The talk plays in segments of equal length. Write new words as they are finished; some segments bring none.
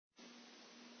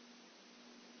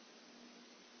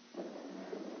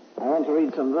going to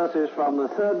read some verses from the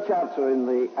 3rd chapter in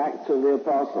the Acts of the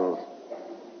Apostles.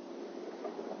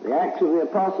 The Acts of the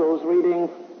Apostles, reading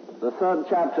the 3rd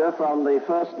chapter from the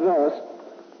 1st verse.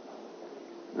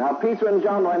 Now Peter and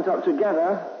John went up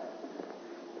together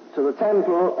to the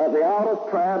temple at the hour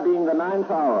of prayer, being the 9th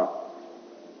hour.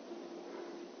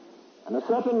 And a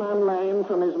certain man lame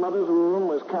from his mother's womb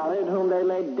was carried, whom they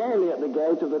laid daily at the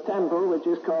gate of the temple, which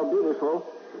is called Beautiful,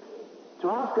 to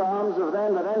ask alms of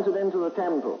them that entered into the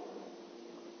temple,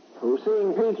 who,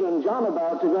 seeing Peter and John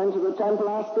about to go into the temple,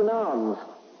 asked an alms.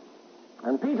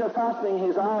 And Peter, fastening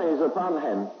his eyes upon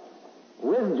him,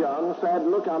 with John, said,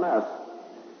 Look on us.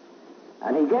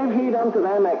 And he gave heed unto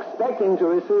them, expecting to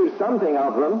receive something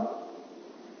of them.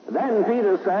 Then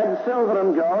Peter said, Silver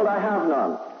and gold I have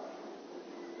none,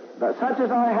 but such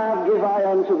as I have give I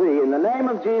unto thee. In the name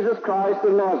of Jesus Christ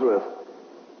of Nazareth,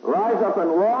 rise up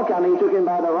and walk. And he took him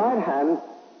by the right hand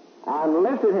and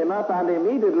lifted him up, and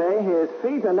immediately his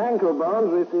feet and ankle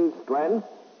bones received strength.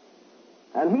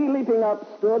 And he, leaping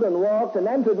up, stood and walked, and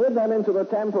entered with them into the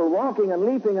temple, walking and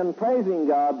leaping and praising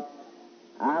God.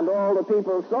 And all the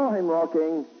people saw him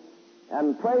walking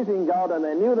and praising God, and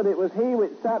they knew that it was he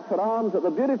which sat for alms at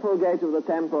the beautiful gate of the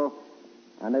temple.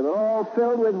 And they were all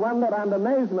filled with wonder and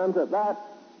amazement at that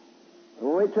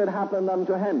which had happened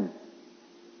unto him.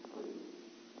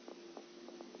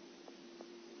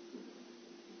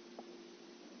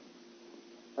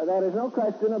 There is no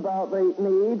question about the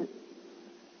need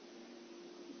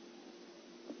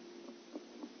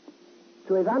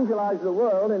to evangelize the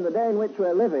world in the day in which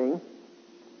we're living,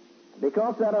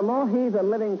 because there are more heathen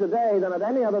living today than at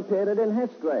any other period in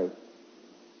history.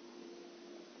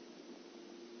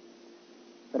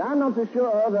 But I'm not so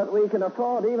sure that we can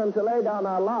afford even to lay down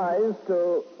our lives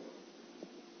to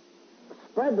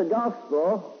spread the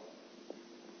gospel,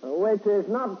 which is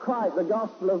not quite the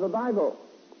gospel of the Bible.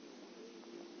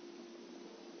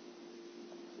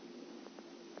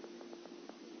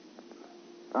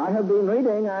 I have been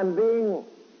reading and being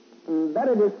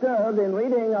very disturbed in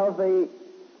reading of the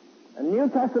New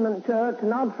Testament church,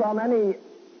 not from any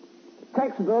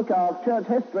textbook of church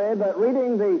history, but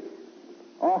reading the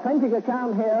authentic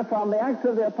account here from the Acts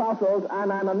of the Apostles,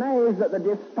 and I'm amazed at the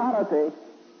disparity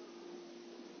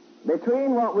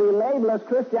between what we label as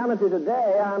Christianity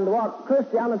today and what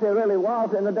Christianity really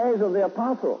was in the days of the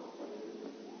Apostles.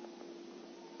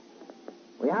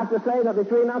 We have to say that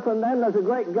between us and them there's a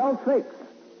great gulf fixed.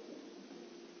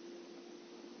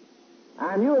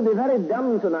 And you will be very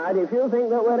dumb tonight if you think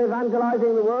that we're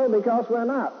evangelizing the world, because we're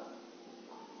not.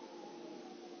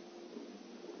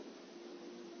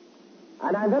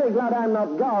 And I'm very glad I'm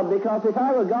not God, because if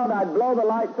I were God, I'd blow the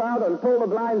lights out and pull the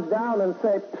blinds down and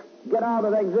say, get out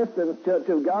of existence, Church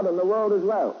of God, and the world as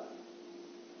well.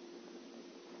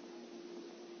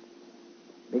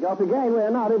 Because again, we're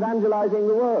not evangelizing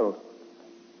the world.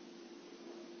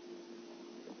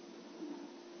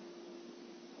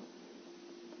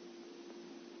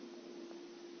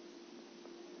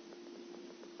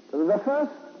 The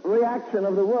first reaction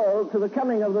of the world to the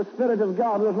coming of the Spirit of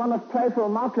God was one of playful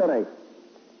mockery.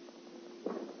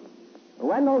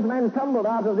 When those men tumbled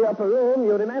out of the upper room,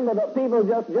 you remember that people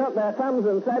just jerked their thumbs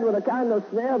and said with a kind of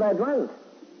sneer, they're drunk.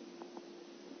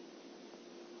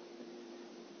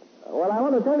 Well, I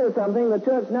want to tell you something. The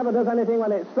church never does anything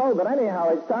when it's sober. Anyhow,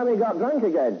 it's time we got drunk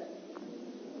again.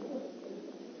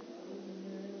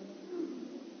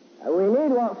 We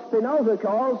need what Spinoza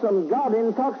calls some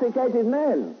God-intoxicated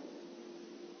men.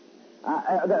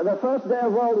 The first day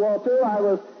of World War II, I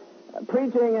was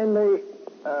preaching in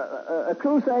a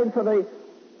crusade for the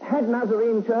head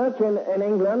Nazarene church in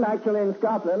England, actually in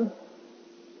Scotland.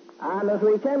 And as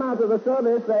we came out of the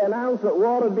service, they announced that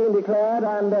war had been declared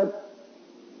and that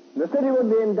the city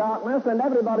would be in darkness and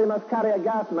everybody must carry a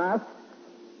gas mask.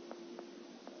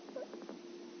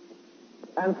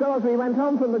 And so as we went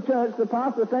home from the church, the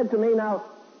pastor said to me, now,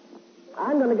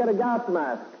 I'm going to get a gas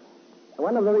mask.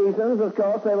 One of the reasons, of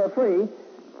course, they were free.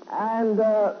 And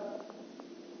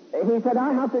he said,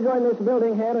 I have to go in this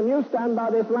building here, and you stand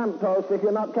by this lamppost if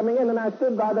you're not coming in. And I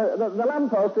stood by the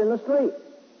lamppost in the street.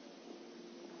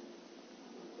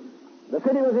 The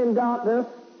city was in darkness.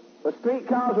 The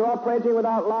streetcars were operating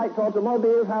without lights.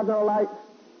 Automobiles had no lights.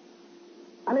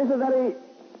 And it's a very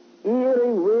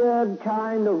eerie, weird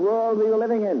kind of world we were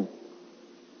living in.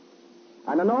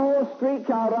 And an old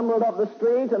streetcar rumbled up the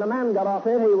street, and a man got off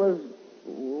it. He was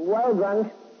well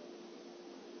drunk.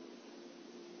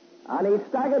 And he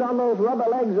staggered on those rubber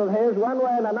legs of his one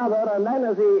way and another, and then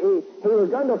as he was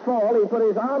going to fall, he put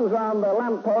his arms round the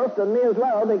lamppost and me as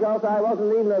well, because I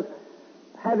wasn't even as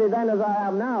heavy then as I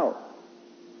am now.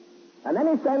 And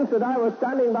then he sensed that I was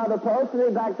standing by the post, and he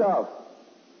backed off.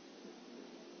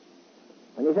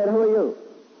 And he said, who are you?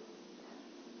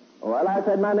 Well, I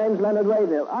said, my name's Leonard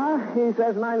Ravenhill. Ah, he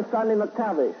says, mine's Stanley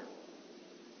McTavish.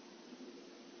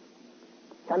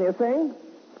 Can you sing?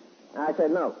 I said,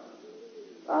 no.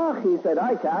 Oh, he said,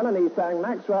 I can, and he sang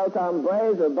Maxwell Town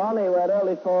Braves, or Bonnie Where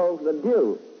Early Falls the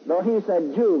Dew. Though he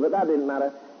said Jew, but that didn't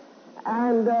matter.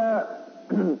 And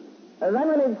and then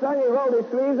when he'd sung, he rolled his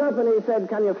sleeves up and he said,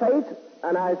 can you fight?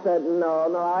 And I said,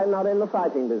 no, I'm not in the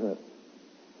fighting business.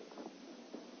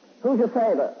 Who's your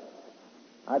father?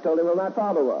 I told him who my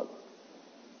father was.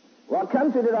 What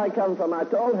country did I come from? I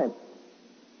told him.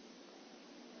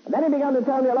 And then he began to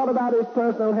tell me a lot about his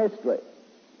personal history.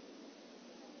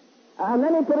 And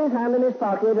then he put his hand in his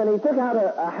pocket and he took out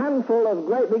a handful of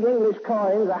great big English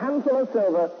coins, a handful of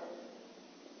silver.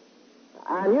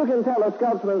 And you can tell a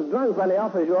Scotsman's drunk when he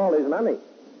offers you all his money.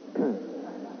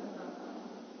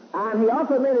 And he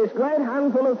offered me this great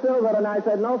handful of silver, and I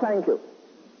said, no, thank you.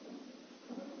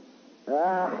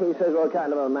 He says, what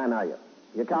kind of a man are you?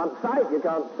 You can't fight, you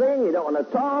can't sing, you don't want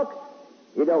to talk,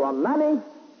 you don't want money.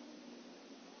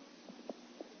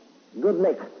 Good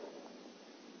nick.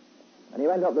 And he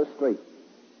went up the street.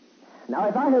 Now,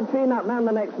 if I had seen that man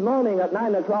the next morning at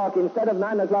 9 o'clock instead of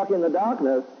 9 o'clock in the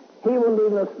darkness, he wouldn't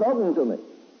even have spoken to me.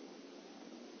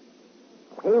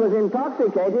 He was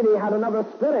intoxicated. He had another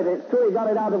spirit. It's true he got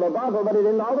it out of a bottle, but he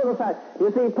didn't alter the fact. You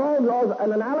see, Paul draws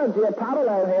an analogy, a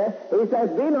parallel here. He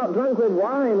says, be not drunk with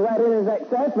wine wherein is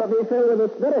excess, but be filled with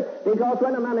the Spirit. Because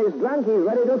when a man is drunk, he's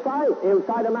ready to fight. He'll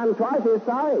fight a man twice his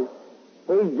size.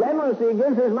 He's generous. He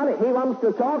gives his money. He wants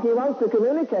to talk. He wants to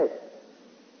communicate.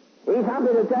 He's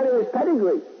happy to tell you his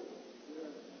pedigree.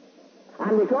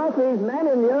 And because these men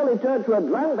in the early church were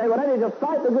drunk, they were ready to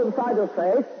fight the good fight of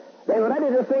faith. They were ready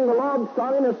to sing the Lord's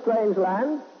song in a strange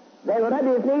land. They were ready,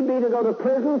 if need be, to go to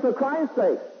prison for Christ's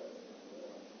sake.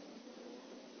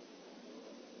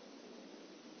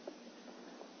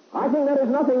 I think there is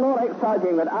nothing more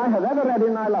exciting that I have ever read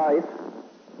in my life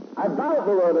about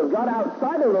the Word of God,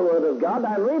 outside of the Word of God.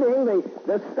 I'm reading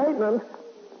the statement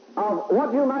of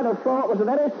what you might have thought was a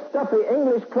very stuffy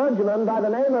English clergyman by the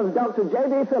name of Dr.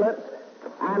 J.B. Phillips.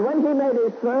 And when he made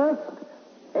his first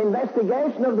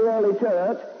investigation of the early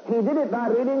church, he did it by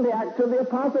reading the Acts of the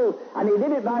Apostles, and he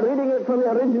did it by reading it from the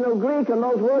original Greek, and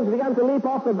those words began to leap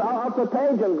off the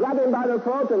page and grab him by the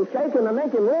throat and shake him and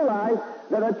make him realize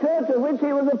that the church of which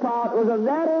he was a part was a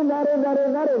very, very,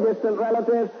 very, very distant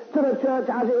relative to the church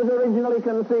as it was originally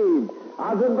conceived.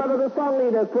 Our good brother, the song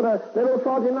leader, put a little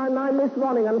thought in my mind this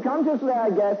morning, unconsciously, I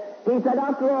guess. He said,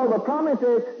 after all, the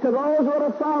promises to those who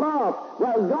are far off.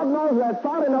 Well, God knows we're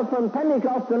far enough from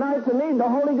Pentecost tonight to need the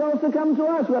Holy Ghost to come to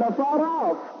us. We're far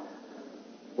off.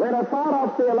 We're far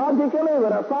off theologically.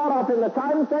 We're far off in the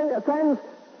time sense.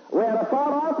 We're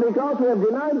far off because we have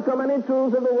denied so many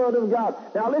truths of the Word of God.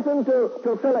 Now listen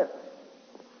to Philip.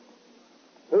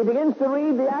 He begins to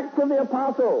read the Acts of the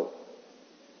Apostles.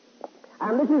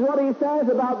 And this is what he says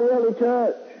about the early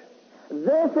church.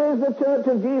 This is the church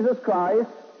of Jesus Christ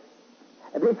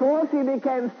before she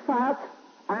became fat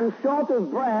and short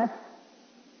of breath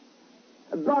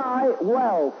by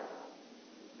wealth.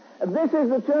 This is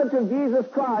the church of Jesus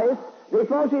Christ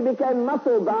before she became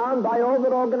muscle-bound by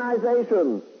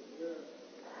over-organization.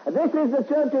 This is the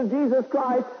church of Jesus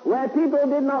Christ where people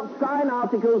did not sign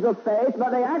articles of faith,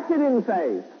 but they acted in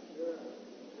faith.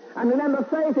 And remember,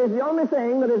 faith is the only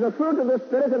thing that is a fruit of the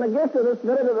Spirit and a gift of the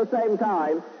Spirit at the same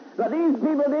time. But these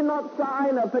people did not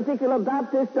sign a particular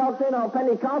Baptist doctrine or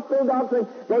Pentecostal doctrine.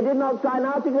 They did not sign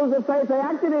articles of faith. They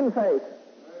acted in faith.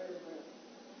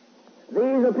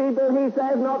 These are people, he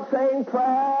says, not saying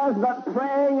prayers, but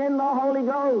praying in the Holy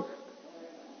Ghost.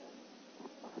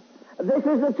 This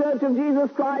is the church of Jesus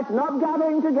Christ, not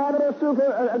gathering together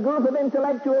a group of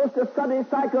intellectuals to study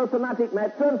psychosomatic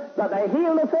medicine, but they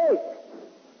heal the sick.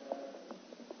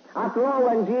 After all,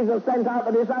 when Jesus sent out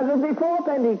the disciples before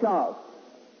Pentecost.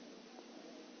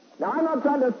 Now, I'm not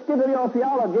trying to skittle your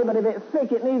theology, but if it's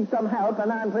sick, it needs some help,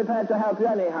 and I'm prepared to help you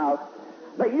anyhow.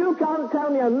 But you can't tell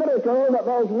me a miracle that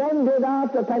those men did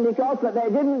after Pentecost that they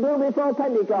didn't do before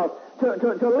Pentecost.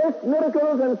 To list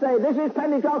miracles and say, this is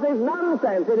Pentecost is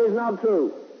nonsense. It is not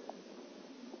true.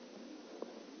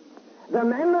 The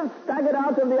men that staggered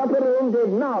out of the upper room did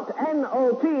not,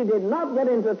 N-O-T, did not get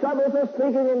into trouble for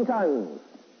speaking in tongues.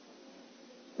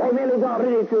 They merely got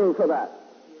ridiculed for that.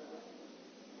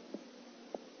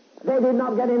 They did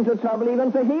not get into trouble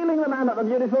even for healing the man at the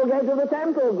beautiful gate of the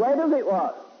temple, great as it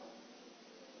was.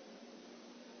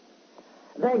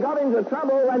 They got into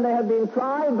trouble when they had been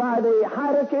tried by the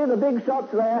hierarchy, the big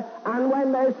shots there, and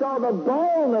when they saw the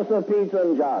boldness of Peter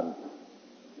and John.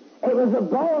 It was the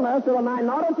boldness of a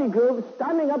minority group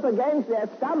standing up against the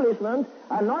establishment,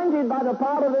 anointed by the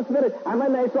power of the Spirit. And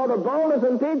when they saw the boldness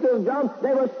in Peter and John,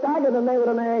 they were staggered and they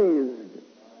were amazed.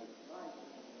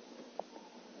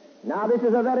 Now, this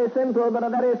is a very simple but a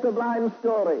very sublime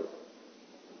story.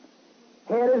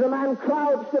 Here is a man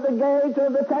crouched at the gate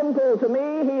of the temple. To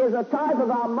me, he is a type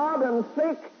of our modern,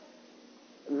 sick,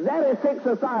 very sick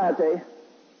society.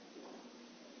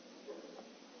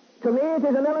 To me, it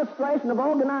is an illustration of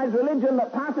organized religion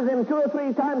that passes him 2 or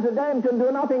 3 times a day and can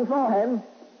do nothing for him.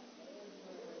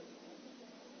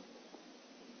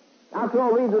 After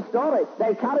all, read the story.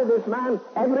 They carried this man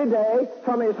every day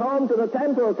from his home to the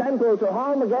temple, temple to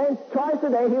home again. Twice a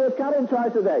day, he was carried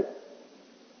twice a day.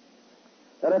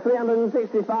 There are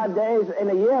 365 days in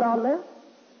a year, aren't there?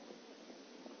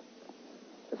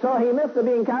 So he must have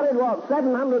been carried,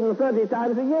 730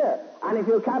 times a year. And if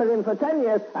you carried him for 10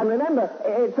 years, and remember,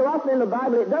 so often in the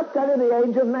Bible, it does tell you the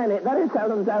age of men. It very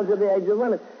seldom tells you the age of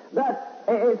women. But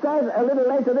it says a little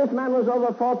later, this man was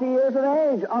over 40 years of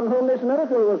age, on whom this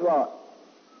miracle was wrought.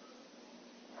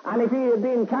 And if he had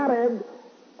been carried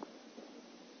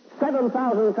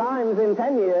 7,000 times in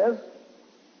 10 years,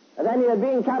 then he had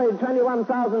been carried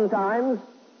 21,000 times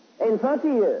in 30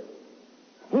 years.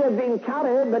 He had been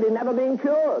carried, but he'd never been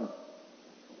cured.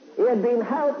 He had been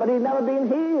helped, but he'd never been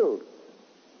healed.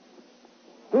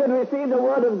 He had received a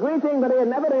word of greeting, but he had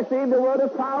never received a word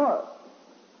of power.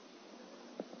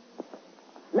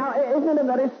 Now, isn't it a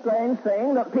very strange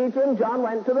thing that Peter and John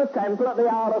went to the temple at the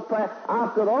hour of prayer?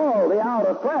 After all, the hour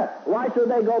of prayer. Why should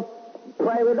they go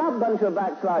pray with that bunch of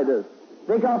backsliders?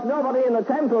 Because nobody in the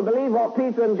temple believed what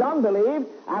Peter and John believed,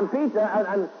 and Peter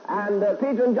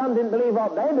and John didn't believe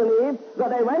what they believed, but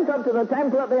they went up to the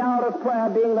temple at the hour of prayer,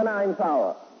 being the 9th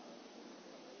hour.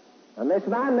 And this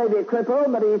man may be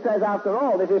crippled, but he says, after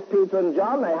all, this is Peter and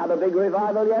John. They had a big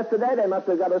revival yesterday. They must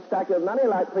have got a stack of money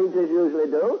like preachers usually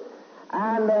do.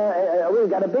 And we'll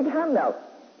get a big handout.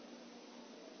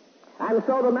 And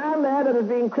so the man there that has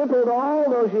been crippled all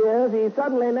those years, he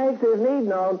suddenly makes his need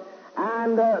known.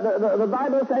 And the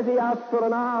Bible says he asks for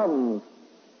an alms.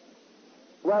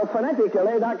 Well,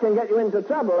 phonetically, that can get you into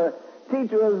trouble. A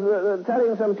teacher was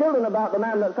telling some children about the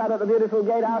man that sat at the beautiful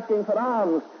gate asking for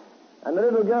alms. And the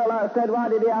little girl said, why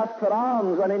did he ask for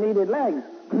alms when he needed legs?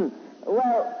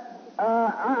 Well,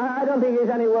 I don't think he's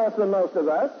any worse than most of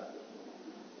us.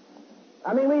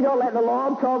 I mean, we don't let the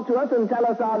Lord talk to us and tell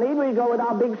us our need. We go with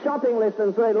our big shopping list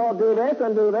and say, Lord, do this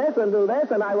and do this and do this,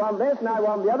 and I want this and I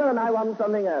want the other and I want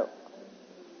something else.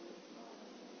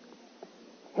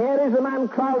 Here is a man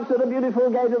crouched at the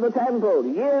beautiful gate of the temple.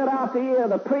 Year after year,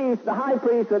 the priest, the high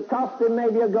priest, had tossed him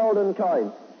maybe a golden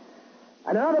coin.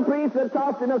 And another priest had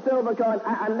tossed him a silver coin.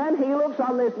 And then he looks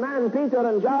on this man, Peter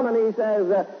and John, and he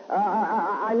says,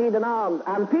 I need an alms.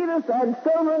 And Peter said,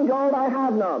 silver and gold I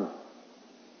have none.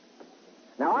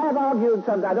 Now, I have argued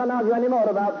sometimes, I don't argue anymore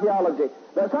about theology,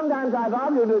 but sometimes I've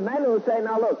argued with men who say,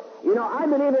 now look, I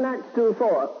believe in Acts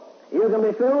 2:4. You can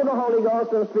be filled with the Holy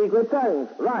Ghost and speak with tongues.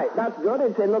 Right, that's good,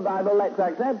 it's in the Bible, let's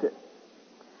accept it.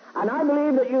 And I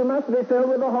believe that you must be filled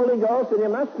with the Holy Ghost and you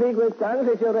must speak with tongues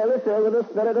if you're really filled with the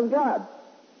Spirit of God.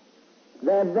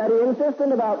 They're very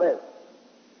insistent about this.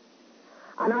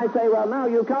 And I say, well, now,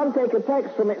 you can't take a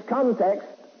text from its context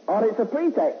or it's a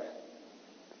pretext.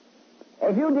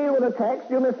 If you deal with a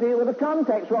text, you must deal with the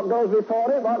context, what goes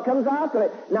before it, what comes after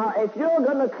it. Now, if you're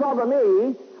going to clobber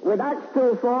me with Acts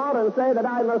 2:4 and say that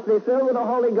I must be filled with the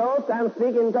Holy Ghost and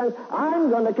speak in tongues,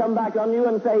 I'm going to come back on you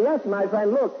and say, yes, my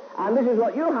friend, look, and this is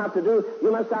what you have to do.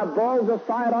 You must have balls of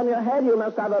fire on your head. You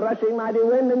must have a rushing mighty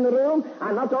wind in the room.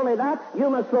 And not only that, you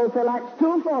must fulfill Acts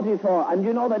 2:44. And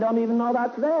you know they don't even know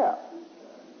that's there.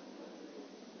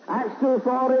 Acts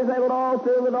 2:4 is they were all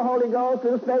filled with the Holy Ghost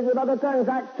and spake with other tongues.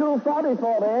 Acts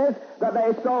 2:44 is that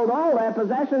they sold all their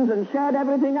possessions and shared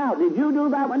everything out. Did you do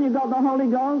that when you got the Holy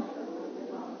Ghost?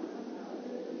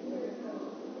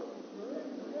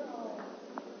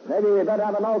 Maybe we better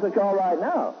have an altar call right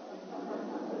now.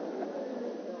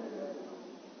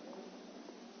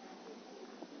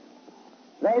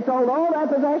 They sold all their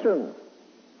possessions.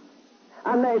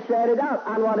 And they shared it out.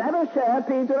 And whatever share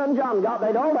Peter and John got,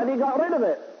 they'd already got rid of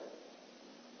it.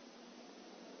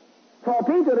 For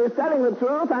Peter is telling the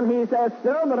truth, and he says,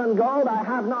 silver and gold I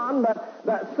have none,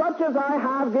 but such as I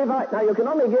have give I. Now, you can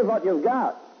only give what you've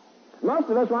got. Most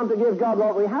of us want to give God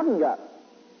what we haven't got.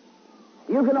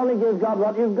 You can only give God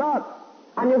what you've got.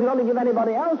 And you can only give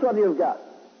anybody else what you've got.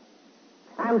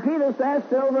 And Peter says,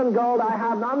 silver and gold I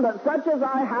have none, but such as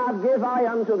I have give I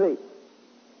unto thee.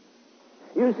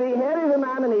 You see, here is a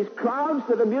man, and he's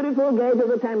crouched at the beautiful gate of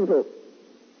the temple.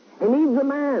 He needs a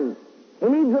man. He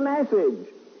needs a message.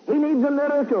 He needs a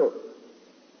miracle.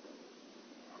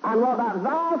 And what that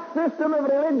vast system of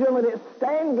religion with its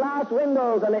stained glass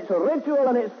windows and its ritual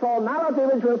and its formality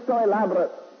which was so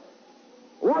elaborate,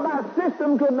 what that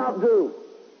system could not do.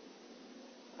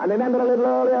 And remember a little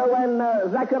earlier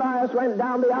when Zacharias went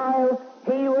down the aisle,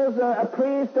 he was a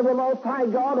priest of the Most High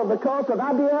God of the coast of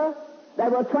Abia. There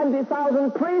were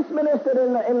 20,000 priests ministered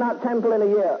in that temple in a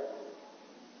year.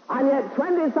 And yet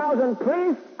 20,000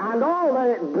 priests and all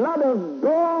the blood of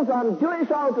bulls on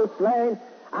Jewish altars slain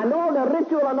and all the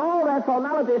ritual and all their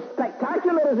formalities,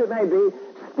 spectacular as it may be,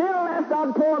 still left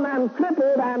that poor man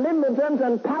crippled and impotent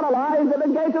and paralyzed at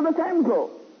the gate of the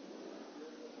temple.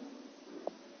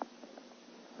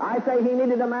 I say he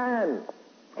needed a man.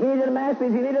 He needed a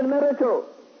message. He needed a miracle.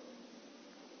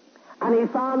 And he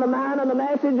found the man and the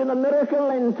message and the miracle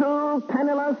in two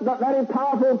penniless but very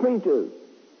powerful preachers.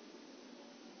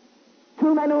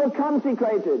 Two men who were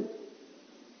consecrated.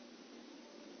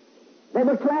 They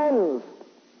were cleansed.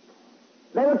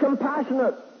 They were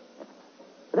compassionate.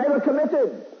 They were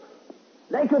committed.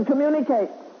 They could communicate.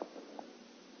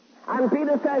 And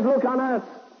Peter says, look on us.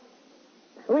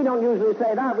 We don't usually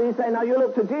say that. We say, now you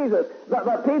look to Jesus.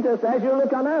 But Peter says, you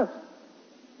look on us.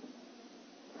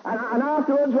 And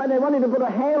afterwards, when they wanted to put a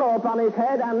halo upon his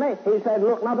head, he said,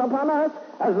 look not upon us,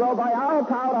 as though by our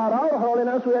power or our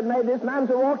holiness we had made this man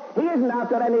to walk. He isn't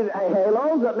after any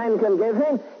halos that men can give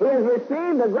him. He has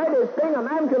received the greatest thing a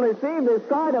man can receive this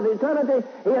side of eternity.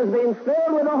 He has been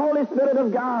filled with the Holy Spirit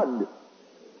of God.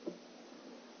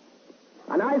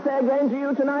 And I say again to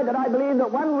you tonight that I believe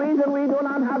that one reason we do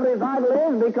not have revival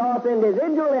is because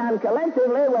individually and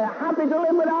collectively we're happy to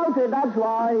live without it. That's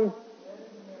why.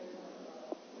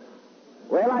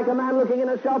 We're like a man looking in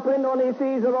a shop window and he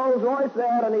sees a Rolls Royce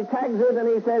there and he tags it and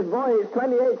he says, boy, it's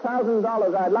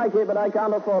 $28,000. I'd like it, but I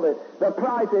can't afford it. The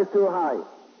price is too high.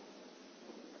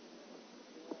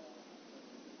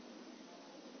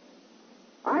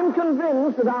 I'm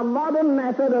convinced that our modern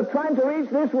method of trying to reach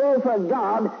this world for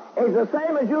God is the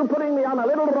same as you putting me on a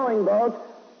little rowing boat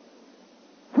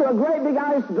to a great big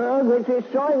iceberg which is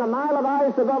showing a mile of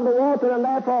ice above the water and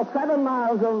therefore 7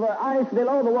 miles of ice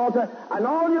below the water, and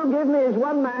all you give me is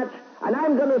one match, and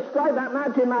I'm going to strike that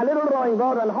match in my little rowing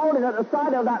boat and hold it at the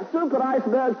side of that super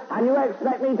iceberg, and you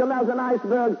expect me to melt an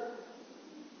iceberg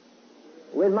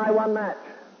with my one match.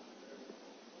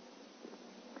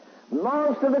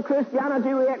 Most of the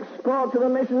Christianity we export to the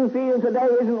mission field today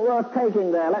isn't worth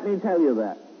taking there, let me tell you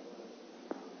that.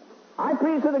 I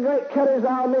preached at the great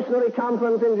Kerizal Missionary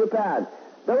Conference in Japan.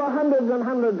 There were hundreds and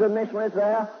hundreds of missionaries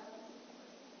there.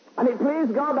 And it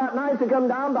pleased God that night to come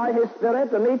down by His Spirit.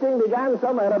 The meeting began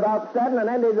somewhere about 7 and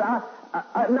ended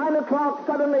at 9 o'clock.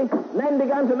 Suddenly, men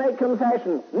began to make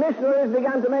confession. Missionaries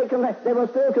began to make confession. They were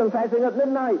still confessing at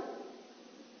midnight.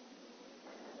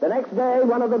 The next day,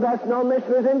 one of the best-known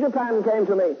missionaries in Japan came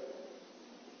to me.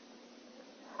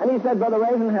 And he said, Brother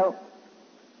Ravenhill,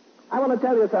 I want to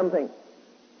tell you something.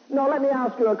 No, let me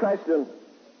ask you a question.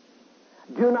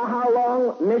 Do you know how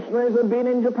long missionaries have been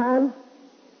in Japan?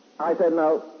 I said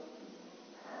no.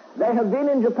 They have been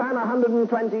in Japan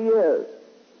 120 years.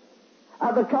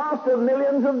 At the cost of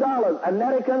millions of dollars.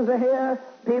 Americans are here.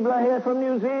 People are here from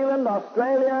New Zealand,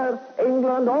 Australia,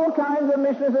 England, all kinds of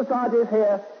missionary societies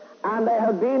here. And they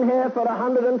have been here for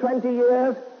 120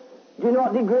 years. Do you know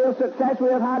what degree of success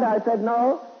we have had? I said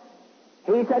no.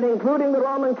 He said, including the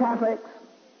Roman Catholics,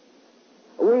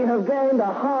 we have gained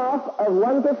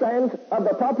 0.5% of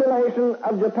the population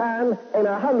of Japan in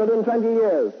 120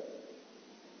 years.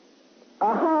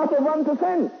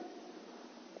 0.5%.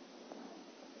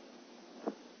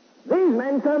 These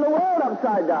men turn the world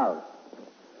upside down.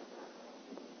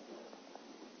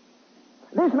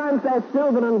 This man says,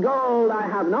 silver and gold I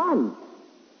have none.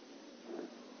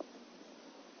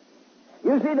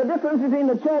 You see, the difference between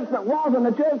the church that was and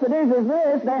the church that is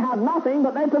this: they had nothing,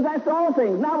 but they possessed all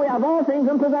things. Now we have all things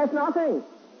and possess nothing.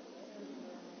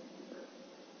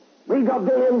 We've got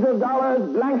billions of dollars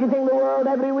blanketing the world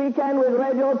every weekend with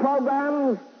radio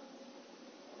programs.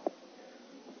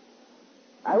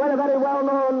 When a very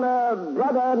well-known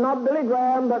brother, not Billy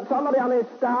Graham, but somebody on his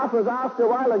staff was asked a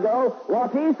while ago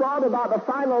what he thought about the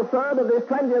final third of this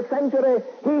 20th century,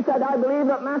 he said, I believe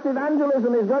that mass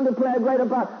evangelism is going to play a greater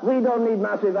part. We don't need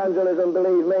mass evangelism,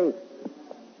 believe me.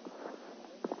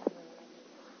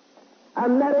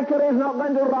 America is not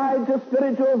going to ride to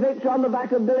spiritual victory on the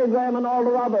back of Billy Graham and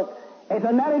Alder Roberts. If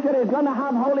America is going to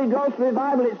have Holy Ghost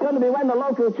revival, it's going to be when the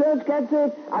local church gets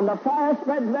it, and the fire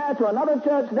spreads there to another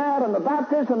church there, and the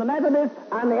Baptists and the Methodists,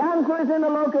 and the answer is in the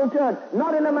local church,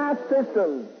 not in a mass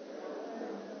system.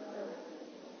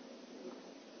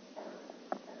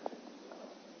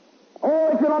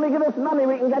 Oh, if you'll only give us money,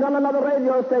 we can get on another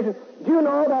radio station. Do you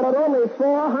know there are only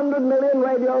 400 million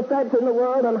radio sets in the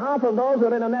world, and half of those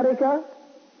are in America?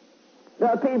 There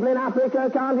are people in Africa who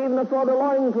can't even afford a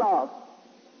loincloth.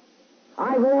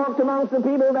 I've walked amongst the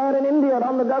people there in India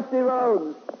on the dusty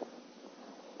roads.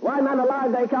 Why, man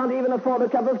alive, they can't even afford a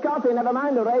cup of coffee, never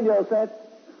mind a radio set.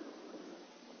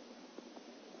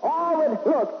 Oh,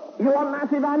 look, you want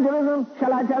mass evangelism?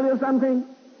 Shall I tell you something?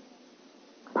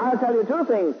 I'll tell you two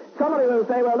things. Somebody will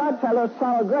say, well, that fellow's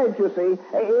sour grapes, you see.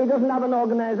 He doesn't have an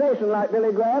organization like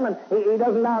Billy Graham, and he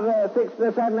doesn't have $6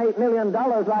 to $7, $8 million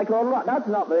like all that. That's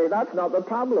not the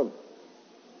problem.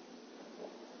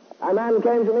 A man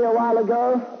came to me a while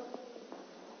ago,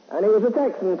 and he was a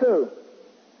Texan, too.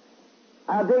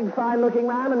 A big, fine-looking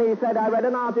man, and he said, I read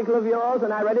an article of yours,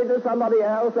 and I read it to somebody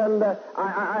else, and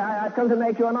I've come to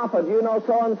make you an offer. Do you know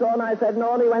so-and-so? And I said,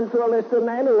 no, and he went through a list of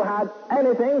men who had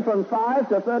anything from $5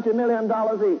 to $30 million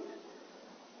each.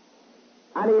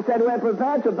 And he said, we're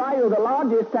prepared to buy you the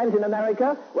largest tent in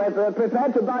America. We're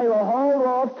prepared to buy you a whole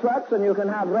row of trucks, and you can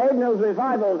have Ravenhill's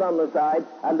revivals on the side,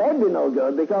 and they'd be no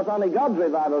good, because only God's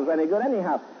revivals are any good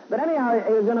anyhow. But anyhow,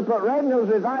 he was going to put Ravenhill's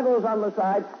revivals on the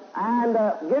side, and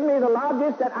give me the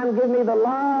largest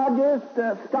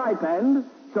stipend,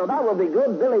 so that would be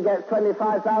good. Billy gets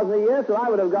 $25,000 a year, so I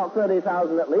would have got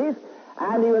 $30,000 at least.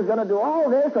 And he was going to do all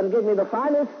this and give me the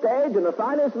finest stage and the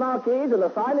finest marquees and the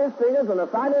finest singers and the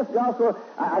finest gospel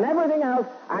and everything else.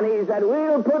 And he said,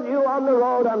 we'll put you on the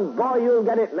road, and boy, you'll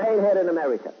get it made here in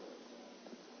America.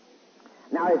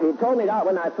 Now, if he'd told me that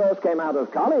when I first came out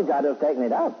of college, I'd have taken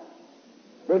it up.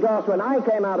 Because when I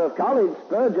came out of college,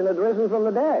 Spurgeon had risen from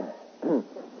the dead.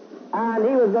 And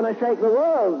he was going to shake the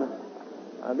world.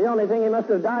 The only thing, he must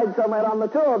have died somewhere on the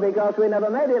tour, because we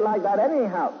never made it like that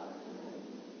anyhow.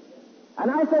 And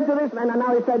I said to this man, and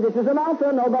now he said, this is an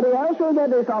offer. Nobody else will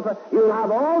get this offer. You'll have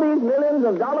all these millions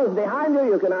of dollars behind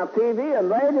you. You can have TV and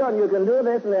radio, and you can do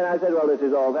this. And then I said, well, this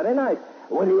is all very nice.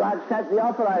 Will you accept the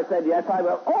offer? I said, yes, I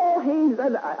will. Oh, he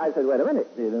said, I said, wait a minute.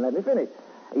 You didn't let me finish.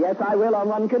 Yes, I will, on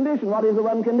one condition. What is the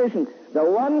one condition? The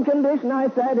one condition, I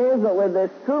said, is that with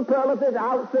this superlative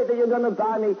outfit that you're going to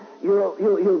buy me,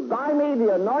 you'll buy me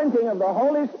the anointing of the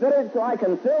Holy Spirit so I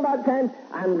can fill that tent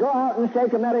and go out and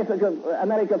shake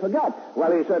America for God.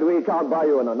 Well, he said, we can't buy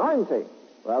you an anointing.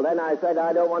 Well, then I said,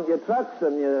 I don't want your trucks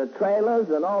and your trailers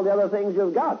and all the other things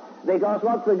you've got. Because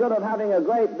what's the good of having a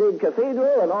great big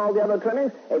cathedral and all the other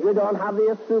trimmings if you don't have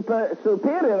the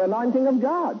superior anointing of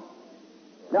God?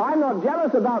 Now, I'm not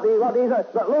jealous about what these are,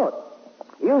 but look,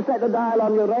 you set the dial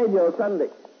on your radio Sunday,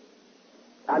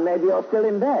 and maybe you're still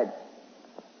in bed.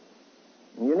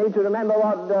 You need to remember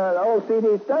what old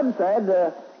C.D. Stubbs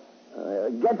said,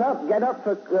 get up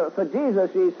for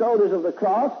Jesus, ye soldiers of the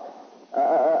cross.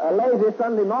 A lazy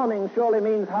Sunday morning surely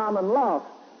means harm and loss.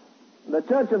 The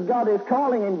church of God is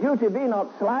calling, in duty be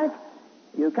not slack.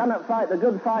 You cannot fight the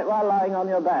good fight while lying on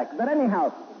your back. But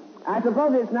anyhow, I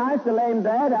suppose it's nice to lay in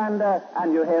bed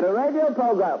and you hear a radio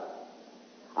program.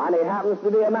 And it happens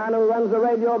to be a man who runs the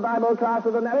Radio Bible Class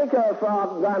of America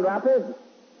for Grand Rapids.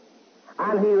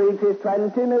 And he reaches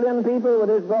 20 million people with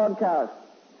his broadcast.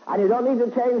 And you don't need to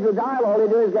change the dial. All you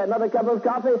do is get another cup of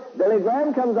coffee. Billy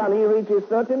Graham comes on. He reaches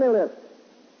 30 million.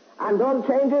 And don't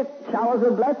change it. Showers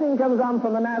of Blessing comes on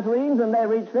from the Nazarenes, and they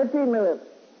reach 15 million.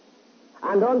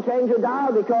 And don't change your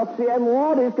dial, because C.M.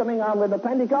 Ward is coming on with the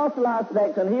Pentecostal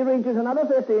aspect, and he reaches another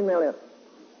 15 million.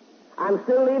 And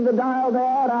still leave the dial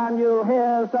there, and you'll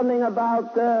hear something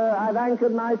about, I've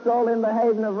anchored my soul in the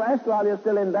haven of rest while you're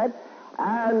still in bed.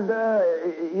 And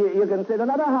you can sit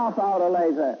another half hour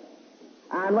later.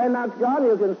 And when that's gone,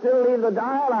 you can still leave the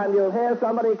dial, and you'll hear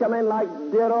somebody come in like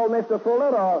dear old Mr.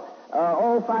 Fuller or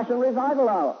old-fashioned revival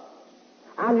hour.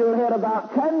 And you'll hear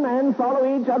about 10 men follow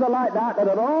each other like that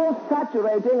are all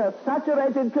saturating a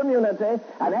saturated community,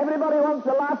 and everybody wants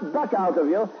the last buck out of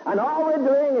you, and all we're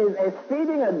doing is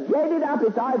feeding a jaded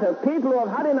appetite of people who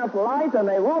have had enough light, and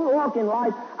they won't walk in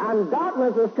light, and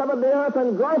darkness has covered the earth,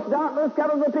 and gross darkness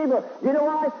covers the people. Do you know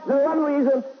why? The one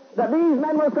reason that these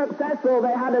men were successful,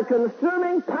 they had a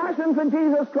consuming passion for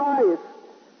Jesus Christ,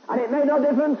 and it made no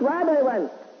difference where they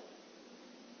went.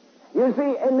 You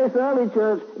see, in this early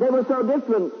church, they were so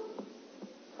different.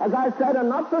 As I said, and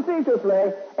not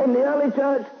facetiously, in the early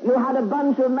church, you had a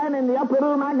bunch of men in the upper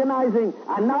room agonizing,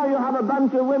 and now you have a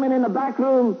bunch of women in the back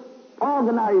room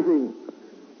organizing.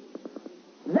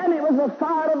 Then it was the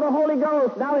fire of the Holy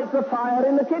Ghost. Now it's the fire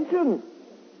in the kitchen.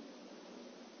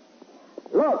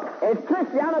 Look, if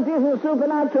Christianity isn't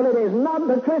supernatural, it is not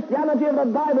the Christianity of the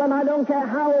Bible, and I don't care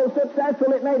how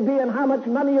successful it may be and how much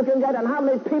money you can get and how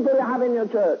many people you have in your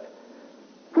church.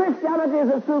 Christianity is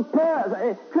a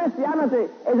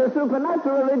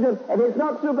supernatural religion. If it's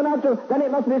not supernatural, then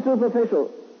it must be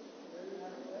superficial.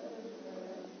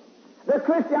 The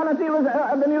Christianity of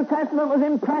the New Testament was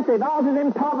impressive. Ours is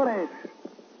impoverished.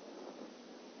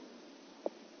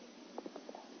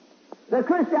 The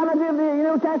Christianity of the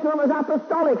New Testament was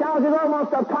apostolic. Ours is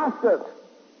almost apostate.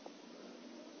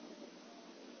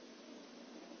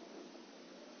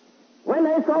 When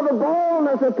they saw the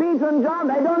boldness of Peter and John,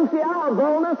 they don't see our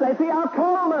boldness, they see our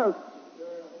coldness.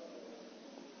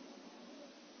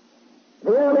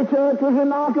 The early church was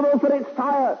remarkable for its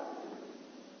fire,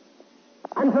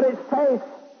 and for its faith,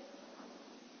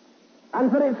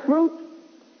 and for its fruit.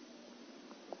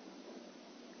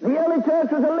 The early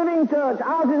church was a living church.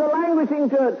 Ours is a languishing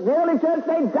church. The early church,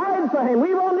 they died for him.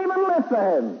 We won't even live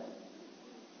for him.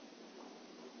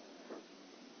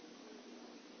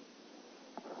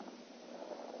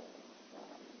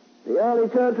 The early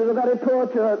church was a very poor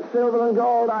church. Silver and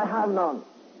gold I have none.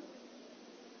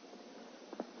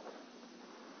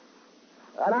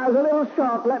 And I was a little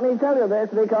shocked, let me tell you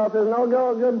this, because there's no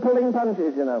good pulling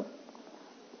punches, you know.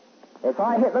 If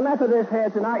I hit the Methodists here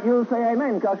tonight, you'll say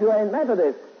amen, because you ain't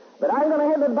Methodist. But I'm going to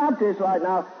hit the Baptists right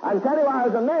now and tell you I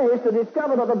was amazed to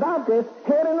discover that the Baptists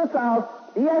here in the South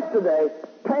yesterday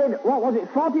paid, what was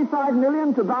it, $45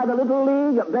 million to buy the little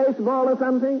league at baseball or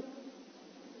something?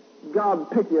 God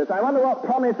pity us. I wonder what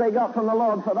promise they got from the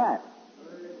Lord for that.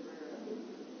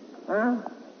 Huh?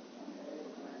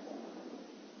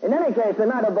 In any case, they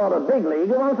might have bought a big league.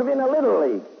 It wants to be in a little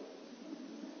league.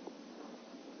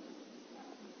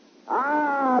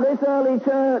 This early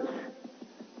church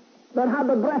that had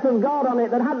the breath of God on it,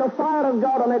 that had the fire of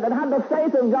God on it, that had the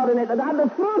faith of God in it, that had the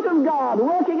fruit of God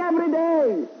working every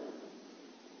day.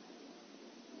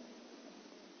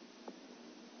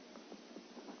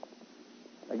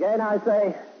 Again, I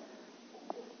say,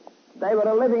 they were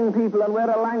a living people and we're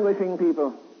a languishing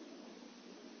people.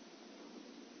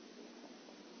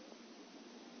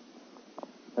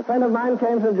 A friend of mine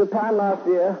came from Japan last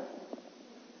year,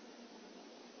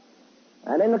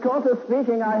 and in the course of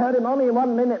speaking, I heard him only in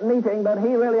 1 minute meeting, but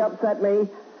he really upset me.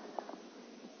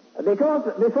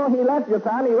 Because before he left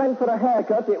Japan, he went for a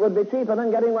haircut. It would be cheaper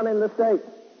than getting one in the States.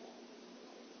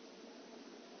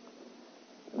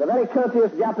 The very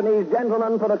courteous Japanese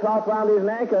gentleman put a cloth round his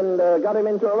neck and got him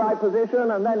into a right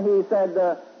position, and then he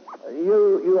said,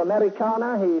 you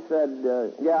Americana? He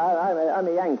said, yeah, I'm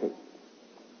a Yankee.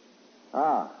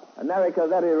 America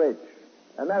very rich.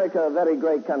 America a very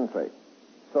great country.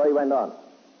 So he went on.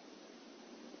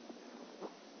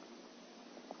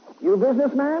 You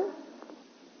businessman?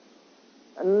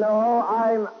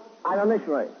 No, I'm a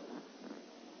missionary.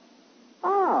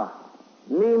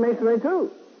 Me missionary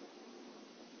too.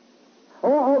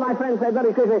 Oh, my friend said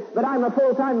very quickly, but I'm a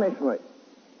full-time missionary.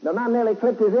 The man nearly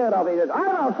clipped his ear off. He said,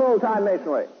 I'm a full-time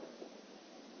missionary.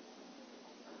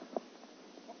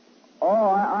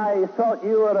 I thought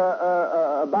you were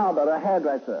a barber, a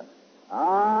hairdresser.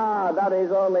 That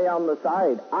is only on the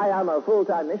side. I am a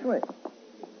full-time missionary.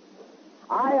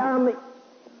 I am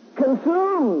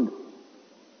consumed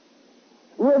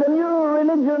with a new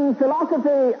religion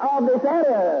philosophy of this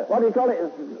area. What do you call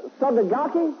it?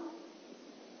 Sodagaki?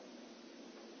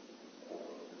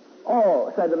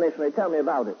 Oh, said the missionary, tell me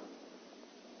about it.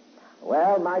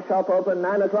 Well, my shop opened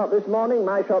 9 o'clock this morning.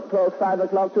 My shop closed 5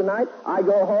 o'clock tonight. I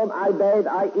go home, I bathe,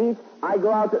 I eat. I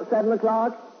go out at 7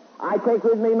 o'clock. I take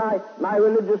with me my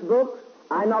religious books.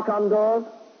 I knock on doors.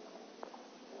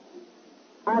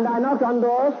 And I knock on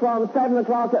doors from 7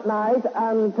 o'clock at night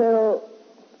until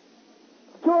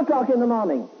 2 o'clock in the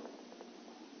morning.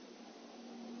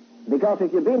 Because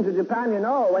if you've been to Japan, you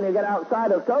know, when you get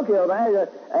outside of Tokyo there,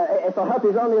 if a hut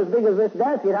is only as big as this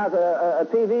desk, it has a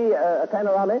TV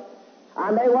antenna on it.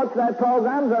 And they watch their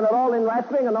programs, and they're all in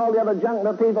wrestling and all the other junk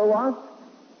that people want.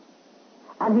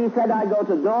 And he said, I go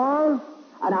to doors,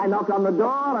 and I knock on the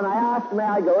door, and I ask, may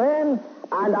I go in?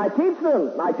 And I teach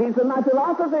them. I teach them my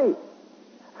philosophy.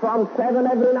 From 7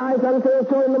 every night until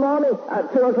 2 in the morning.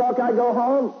 At 2 o'clock I go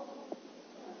home.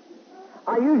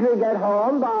 I usually get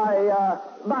home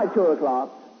by 2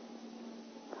 o'clock.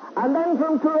 And then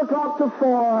from 2 o'clock to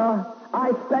 4,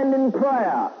 I spend in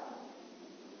prayer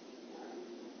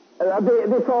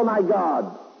before my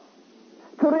God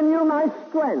to renew my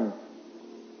strength.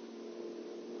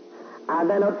 And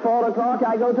then at 4 o'clock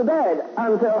I go to bed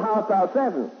until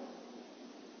 7:30.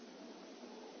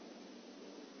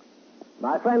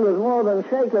 My friend was more than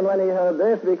shaken when he heard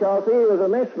this, because he was a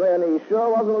missionary and he sure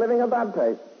wasn't living a bad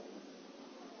pace.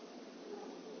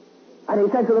 And he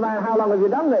said to the man, how long have you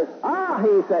done this?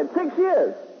 He said, 6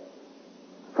 years.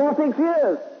 For 6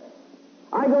 years.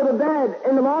 I go to bed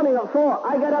in the morning at 4.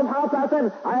 I get up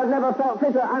 7:30. I have never felt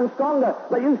fitter and stronger.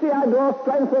 But you see, I draw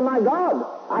strength from my God.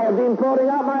 I have been pouring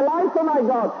out my life for my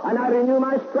God, and I renew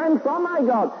my strength from my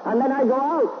God. And then I go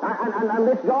out, and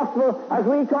this gospel, as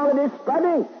we call it, is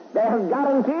spreading. They have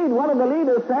guaranteed, one of the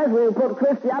leaders says, we'll put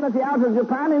Christianity out of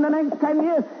Japan in the next 10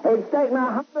 years. It's taken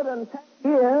 110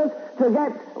 years to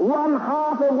get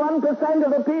 0.5%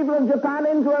 of the people of Japan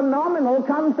into a nominal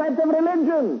concept of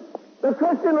religion. The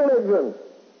Christian religion.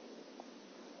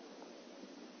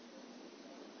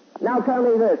 Now tell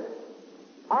me this.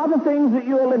 Are the things that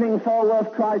you are living for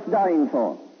worth Christ dying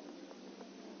for?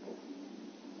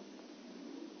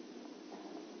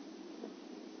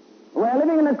 We're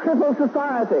living in a crippled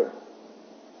society.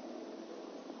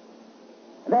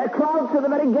 There are crowds at the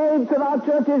very gates of our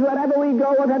churches wherever we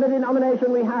go, whatever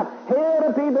denomination we have. Here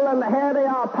are people, and here they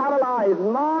are, paralyzed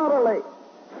morally,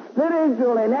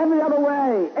 spiritually, in every other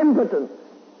way, impotent.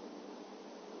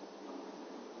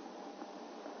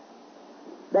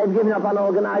 They've given up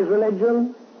unorganized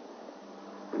religion.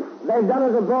 They've done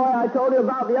as a boy I told you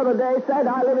about the other day said,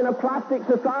 I live in a plastic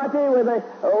society where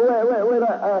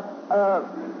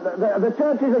the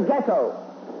church is a ghetto,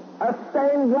 a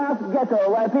stained glass ghetto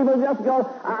where people just go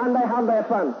and they have their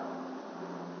fun.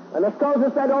 And the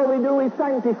Scotus said, all we do is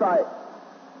sanctify it.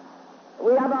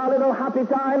 We have our little happy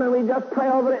time and we just pray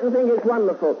over it and think it's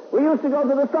wonderful. We used to go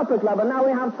to the supper club and now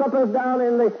we have suppers down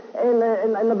in the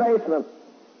basement.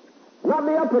 Not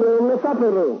the upper room, the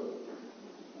supper room.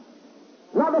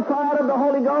 Not the fire of the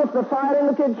Holy Ghost, the fire in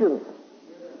the kitchen.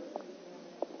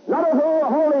 Not a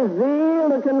holy zeal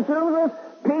that consumes us.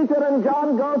 Peter and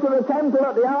John go to the temple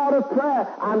at the hour of prayer,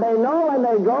 and they know when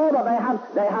they go that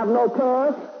they have no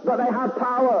purse, but they have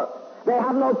power. They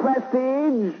have no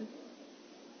prestige,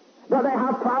 but they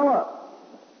have power.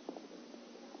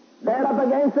 They're up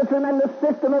against the tremendous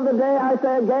system of the day, I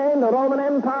say again, the Roman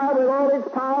Empire with all its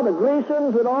power, the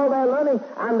Grecians with all their learning,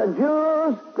 and the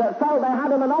Jews that felt they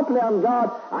had a monopoly on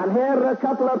God. And here are a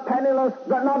couple of penniless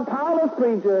but not powerless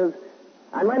preachers.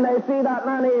 And when they see that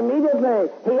man,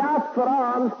 immediately he asks for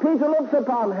alms. Peter looks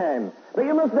upon him. But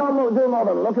you must do more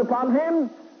than look upon him.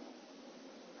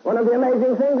 One of the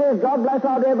amazing things is, God bless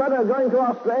our dear brother going to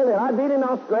Australia. I've been in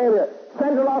Australia.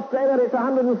 Central Australia, it's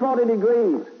 140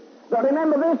 degrees. But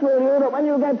remember this, will you, that when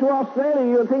you get to Australia,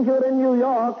 you'll think you're in New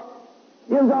York.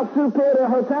 You've got superior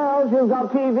hotels, you've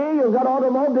got TV, you've got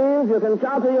automobiles, you can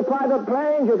charter your private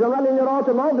planes, you can run in your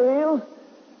automobiles.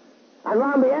 And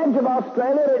round the edge of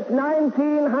Australia, it's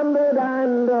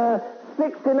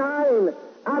 1969,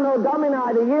 Anno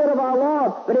Domini, the year of our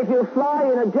Lord. But if you fly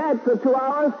in a jet for 2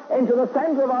 hours into the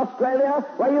center of Australia,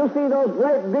 where you see those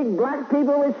great big black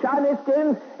people with shiny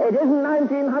skins, it isn't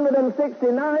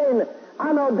 1969.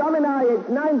 Anno Domini, it's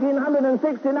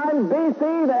 1969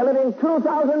 BC. They're living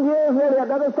 2,000 years nearly at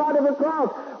the other side of the cross,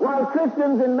 while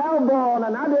Christians in Melbourne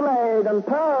and Adelaide and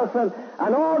Perth and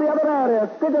all the other areas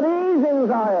sit at ease in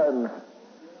Zion.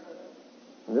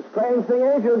 And the strange thing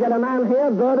is, you get a man here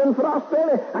burdened for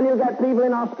Australia, and you get people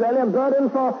in Australia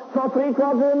burdened for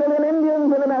 750,000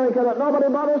 Indians in America that nobody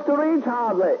bothers to reach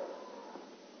hardly.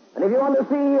 And if you want to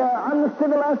see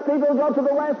uncivilized people, go to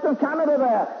the west of Canada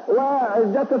there, where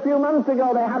just a few months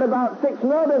ago they had about 6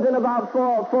 murders in about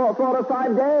 4 or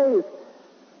 5 days.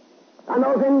 And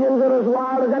those Indians are as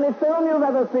wild as any film you've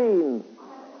ever seen.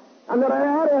 And there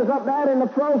are areas up there in the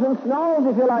frozen snows,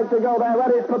 if you like to go there,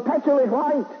 where it's perpetually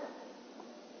white.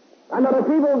 And there are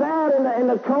people there in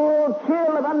the cold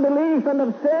chill of unbelief and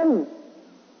of sin.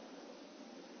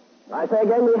 I say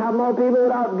again, we have more people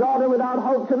without God and without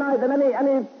hope tonight than any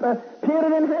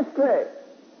period in history.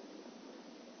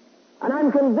 And I'm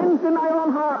convinced in my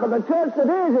own heart that the church that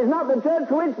is not the church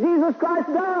for which Jesus Christ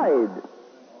died.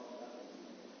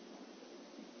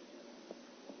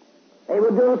 It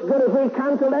would do us good if we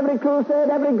cancelled every crusade,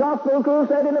 every gospel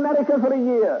crusade in America for a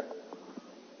year.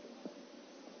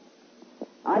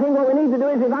 I think what we need to do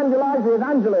is evangelize the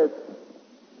evangelists.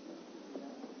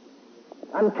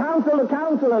 And counsel the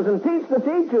counselors and teach the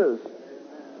teachers.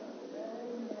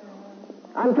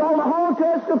 And call the whole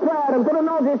church to prayer and put a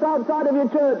notice outside of your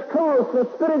church, closed for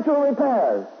spiritual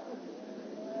repairs.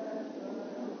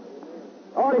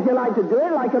 Or if you like to do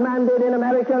it like a man did in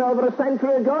America over a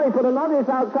century ago, he put a notice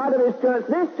outside of his church.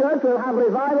 This church will have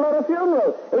revival or a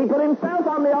funeral. He put himself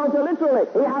on the altar literally.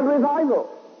 He had revival.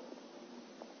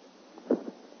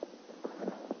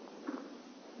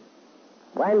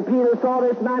 When Peter saw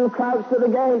this man crouched at the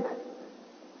gate,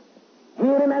 he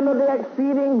remembered the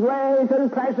exceeding great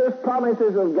and precious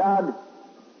promises of God.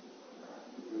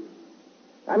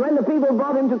 And when the people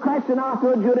brought him to question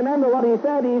afterwards, you remember what he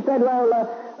said? He said, well,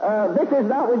 this is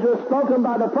that which was spoken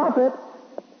by the prophet.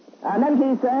 And then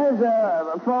he says,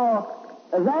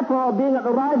 therefore, being at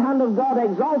the right hand of God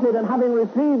exalted and having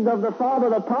received of the Father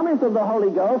the promise of the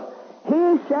Holy Ghost,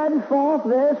 he shed forth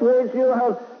this which you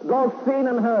have both seen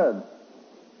and heard.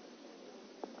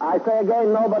 I say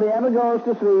again, nobody ever goes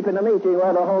to sleep in a meeting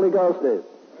where the Holy Ghost is.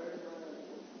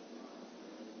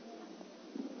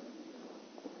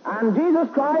 And Jesus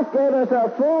Christ gave us a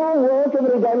full work of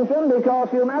redemption because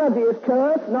humanity is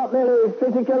cursed, not merely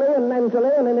physically and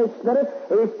mentally and in its spirit.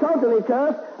 It is totally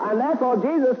cursed, and therefore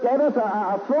Jesus gave us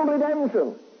a full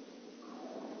redemption.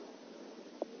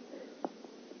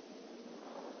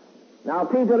 Now,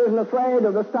 Peter isn't afraid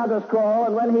of the status quo,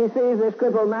 and when he sees this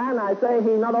crippled man, I say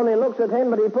he not only looks at him,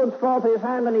 but he puts forth his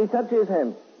hand and he touches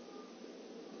him.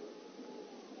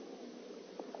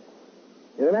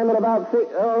 You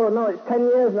remember it's 10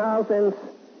 years now since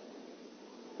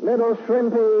little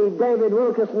shrimpy David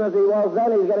Wilkerson as he was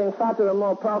then. He's getting fatter and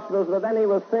more prosperous, but then he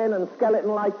was thin and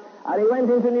skeleton-like, and he went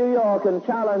into New York and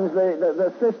challenged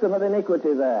the system of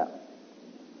iniquity there.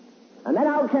 And then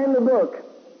out came the book,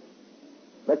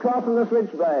 The Cross and the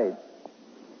Switchblade.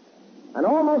 And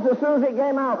almost as soon as it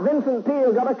came out, Vincent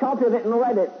Peale got a copy of it and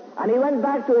read it, and he went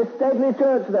back to his stately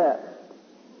church there.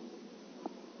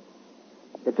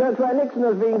 The church where Nixon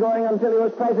has been going until he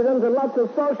was president, and lots of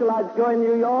socialites go in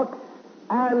New York.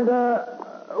 And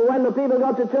when the people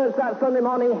got to church that Sunday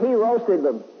morning, he roasted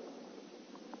them.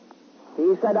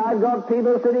 He said, I've got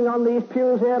people sitting on these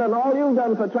pews here, and all you've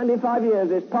done for 25 years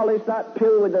is polish that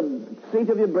pew with the seat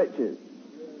of your britches.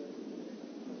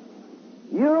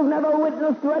 You've never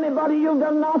witnessed to anybody, you've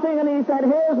done nothing. And he said,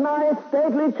 here's my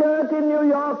stately church in New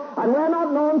York, and we're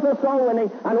not known for soul winning,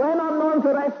 and we're not known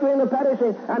for rescuing the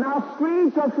perishing, and our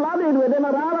streets are flooded with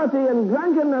immorality and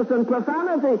drunkenness and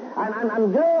profanity,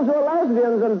 and girls who are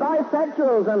lesbians and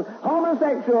bisexuals and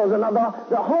homosexuals, and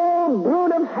the whole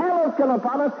brood of hell has come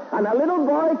upon us, and a little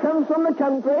boy comes from the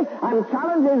country and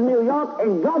challenges New York,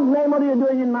 in God's name, what are you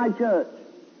doing in my church?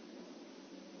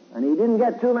 And he didn't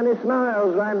get too many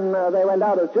smiles when they went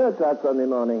out of church that Sunday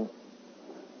morning.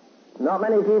 Not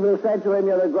many people said to him,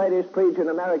 you're the greatest preacher in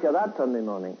America that Sunday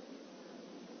morning.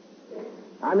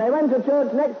 And they went to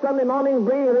church next Sunday morning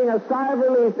breathing a sigh of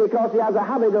relief because he has a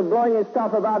habit of blowing his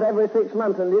top about every 6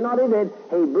 months. And you know what he did?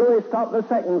 He blew his top the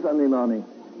second Sunday morning.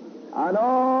 And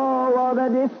oh, were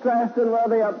they distressed and were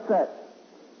they upset.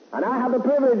 And I had the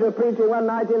privilege of preaching one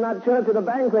night in that church at a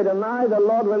banquet, and the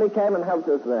Lord really came and helped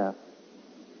us there.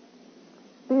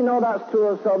 You know that's true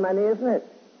of so many, isn't it?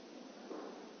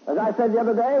 As I said the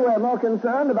other day, we're more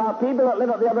concerned about people that live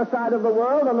at the other side of the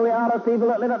world than we are of people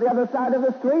that live at the other side of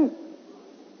the street.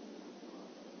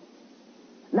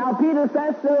 Now, Peter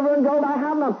says, silver and gold I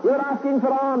have none. You're asking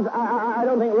for alms. I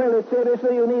don't think really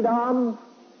seriously you need alms.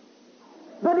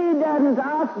 But he doesn't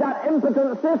ask that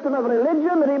impotent system of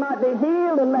religion that he might be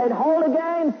healed and made whole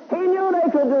again. He knew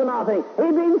they could do nothing.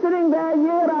 He'd been sitting there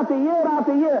year after year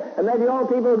after year. And maybe all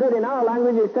people did in our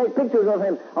language is take pictures of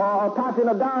him or pass him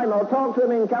a dime or talk to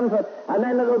him in comfort. And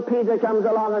then little Peter comes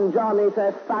along and John, he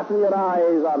says, fasten your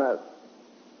eyes on us.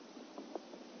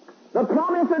 The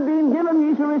promise had been given,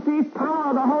 you shall receive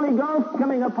power, the Holy Ghost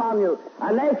coming upon you.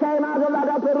 And they came out of that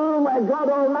upper room where God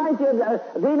Almighty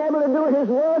had been able to do his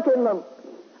work in them.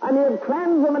 And he had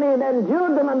cleansed them and he had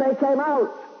endured them and they came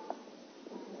out.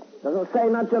 Doesn't say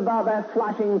much about their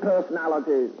flashing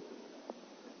personalities.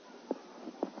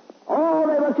 All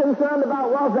they were concerned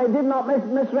about was they did not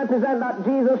misrepresent that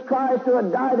Jesus Christ who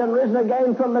had died and risen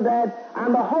again from the dead.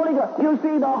 And the Holy Ghost, you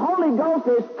see, the Holy Ghost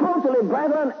is totally,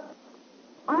 brethren,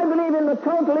 I believe in the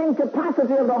total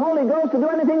incapacity of the Holy Ghost to do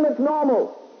anything that's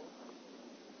normal.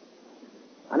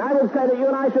 And I would say that you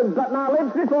and I should button our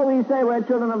lips before we say we're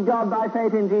children of God by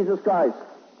faith in Jesus Christ.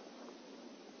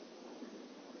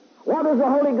 What does the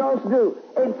Holy Ghost do?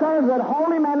 It says that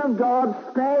holy men of God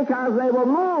spake as they were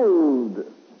moved.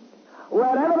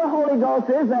 Wherever the Holy Ghost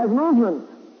is, there's movement.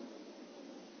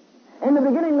 In the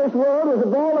beginning, this world was a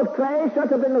ball of clay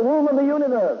shut up in the womb of the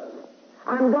universe.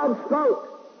 And God spoke.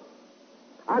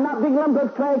 And that big lump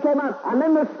of clay came out. And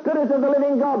then the Spirit of the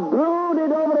living God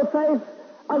brooded over the face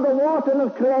of the water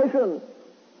of creation.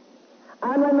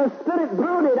 And when the Spirit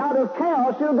brooded out of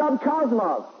chaos, you got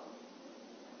cosmos.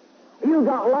 You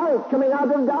got life coming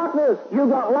out of darkness. You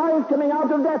got life coming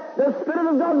out of death. The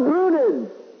Spirit of God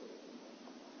brooded.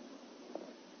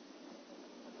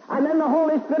 And then the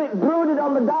Holy Spirit brooded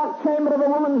on the dark chamber of a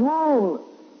woman's womb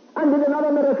and did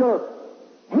another miracle.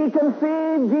 He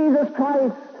conceived Jesus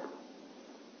Christ.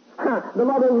 The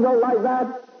mothers go like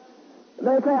that.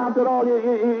 They say, after all,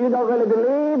 you don't really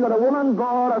believe that a woman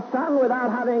bore a son without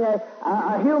having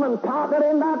a human partner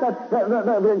in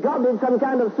that God did some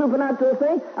kind of supernatural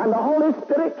thing, and the Holy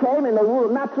Spirit came in the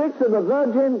matrix of the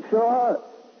Virgin. Sure.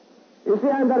 You see,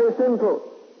 I'm very simple.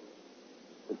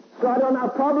 So I don't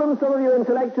have problems some of you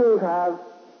intellectuals have.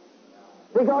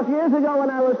 Because years ago when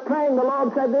I was praying, the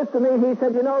Lord said this to me. He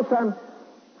said, you know, son,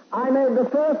 I made the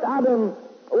first Adam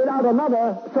without a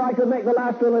mother so I could make the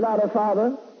last one without a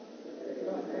father.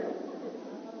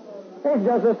 It's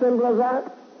just as simple as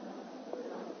that.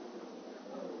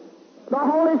 The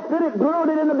Holy Spirit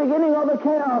brooded in the beginning over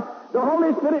chaos. The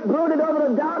Holy Spirit brooded over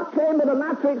the dark chamber, the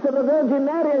matrix of the Virgin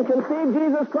Mary, and conceived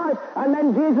Jesus Christ. And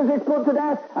then Jesus is put to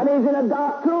death, and he's in a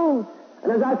dark tomb.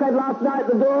 And as I said last night,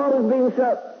 the door is being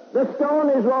shut. The stone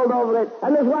is rolled over it,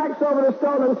 and there's wax over the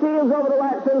stone, and seals over the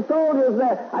wax, and soldiers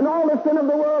there, and all the sin of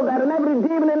the world there, and every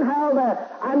demon in hell there.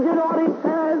 And you know what it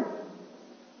says?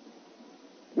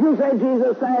 You say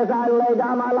Jesus says, I lay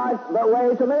down my life, but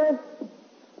wait a minute.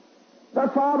 The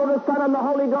Father, the Son, and the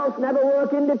Holy Ghost never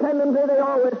work independently. They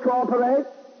always cooperate.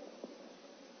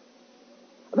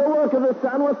 The work of the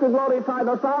Son was to glorify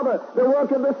the Father. The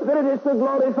work of the Spirit is to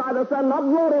glorify the Son, not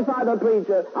glorify the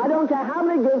preacher. I don't care how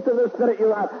many gifts of the Spirit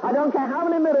you have. I don't care how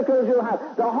many miracles you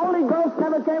have. The Holy Ghost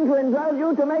never came to indwell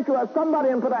you to make you a somebody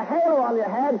and put a halo on your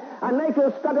head and make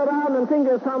you strut around and think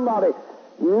you're somebody.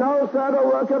 No, sir, the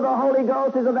work of the Holy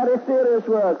Ghost is a very serious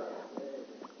work.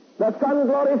 The Son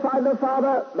glorified the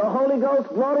Father, the Holy Ghost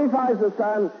glorifies the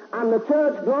Son, and the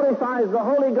church glorifies the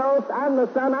Holy Ghost and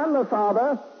the Son and the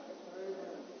Father.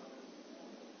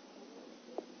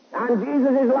 And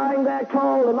Jesus is lying there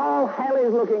cold, and all hell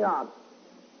is looking on.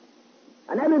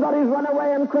 And everybody's run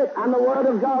away and quit. And the Word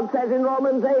of God says in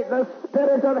Romans 8, the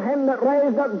Spirit of Him that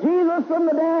raised up Jesus from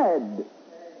the dead.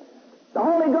 The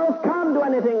Holy Ghost can't do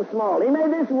anything small. He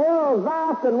made this world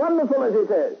vast and wonderful as it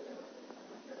is.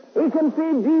 He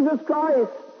conceived Jesus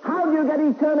Christ. How do you get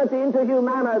eternity into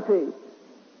humanity?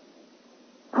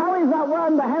 How is that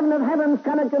one the heaven of heavens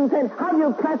cannot contain? How do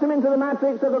you press him into the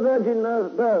matrix of the Virgin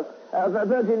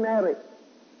Mary?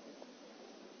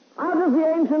 How does the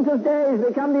Ancient of Days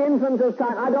become the Infant of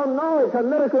Time? I don't know. It's a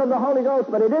miracle of the Holy Ghost,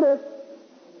 but he did it.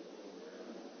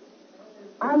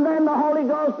 And then the Holy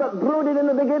Ghost that brooded in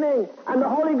the beginning, and the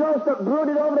Holy Ghost that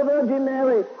brooded over the Virgin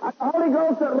Mary, and the Holy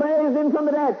Ghost that raised him from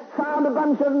the dead, found a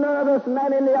bunch of nervous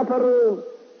men in the upper room.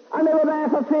 And they were there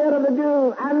for fear of the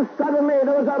Jews, and suddenly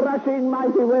there was a rushing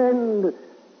mighty wind.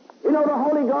 You know, the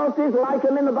Holy Ghost is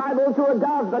likened in the Bible to a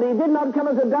dove, but he did not come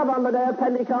as a dove on the day of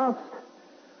Pentecost.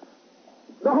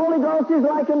 The Holy Ghost is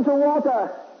likened to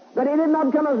water, but he did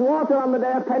not come as water on the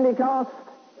day of Pentecost.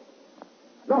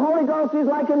 The Holy Ghost is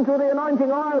likened to the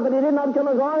anointing oil, but he did not come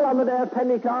as oil on the day of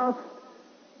Pentecost.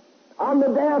 On the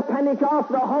day of Pentecost,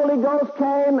 the Holy Ghost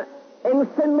came in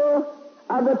symbol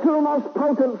of the two most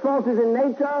potent forces in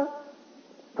nature.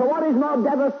 For what is more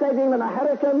devastating than a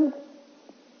hurricane?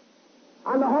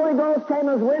 And the Holy Ghost came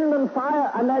as wind and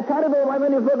fire, and they're terrible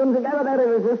when you put them together, they're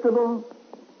irresistible.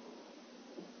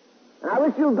 And I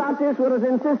wish you Baptists were as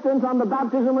insistent on the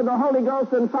baptism with the Holy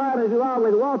Ghost and fire as you are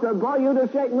with water. Boy, you'd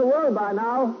have shaken the world by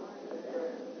now.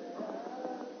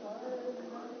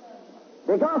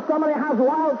 Because somebody has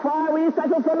wildfire, we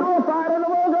settle for no fire, and the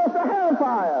world goes to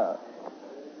hellfire.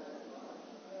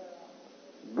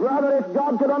 Brother, if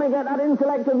God could only get that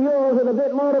intellect of yours with a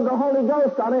bit more of the Holy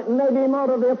Ghost on it, and maybe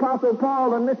more of the Apostle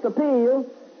Paul than Mr. Peel.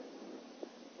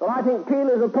 Well, I think Peel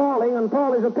is appalling, and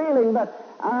Paul is appealing, but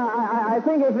I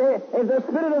think if the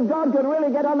Spirit of God could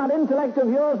really get on that intellect of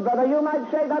yours, brother, you might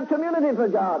shake that community for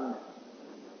God.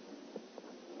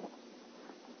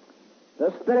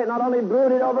 The Spirit not only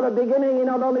brooded over the beginning, he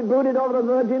not only brooded over the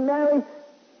Virgin Mary,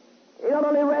 he not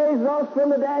only raised those from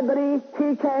the dead, but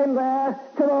he came there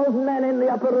to those men in the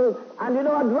upper room. And you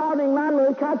know, a drowning man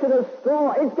will catch at a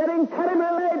straw. It's getting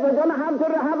terribly late. We're going to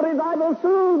have revival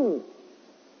soon.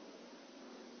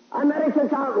 America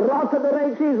can't rot at the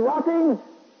rate she's rotting.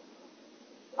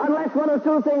 Unless one of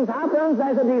two things happens,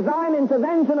 there's a divine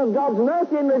intervention of God's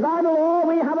mercy in revival, or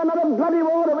we have another bloody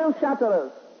war that will shatter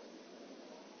us.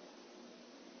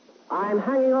 I'm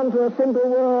hanging on to a simple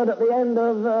word at the end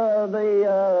of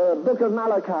the book of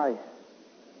Malachi,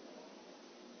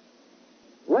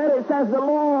 where it says, the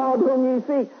Lord whom ye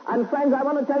seek. And friends, I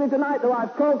want to tell you tonight, though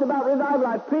I've talked about revival,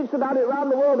 I've preached about it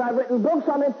around the world, I've written books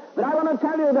on it, but I want to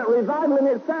tell you that revival in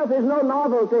itself is no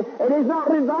novelty. It is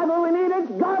not revival we need,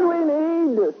 it's God we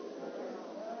need.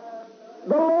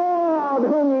 The Lord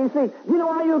whom ye seek. Do you know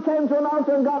why you came to an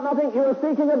altar and got nothing? You were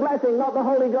seeking a blessing, not the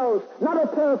Holy Ghost, not a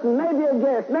person, maybe a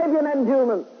gift, maybe an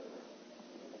endowment.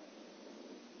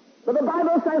 The But the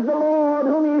Bible says the Lord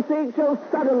whom ye seek shall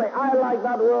suddenly. I like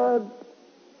that word.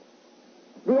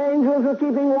 The angels were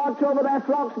keeping watch over their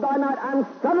flocks by night, and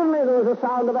suddenly there was a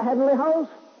sound of a heavenly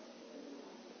host.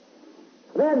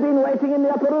 They had been waiting in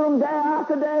the upper room day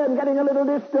after day and getting a little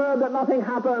disturbed that nothing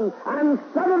happened. And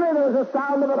suddenly there was a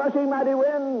sound of a rushing mighty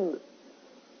wind.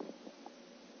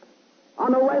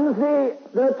 On a Wednesday,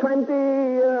 the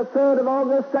 23rd of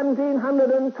August,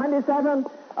 1727,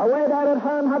 away there at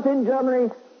Herrnhut in Germany,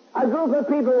 a group of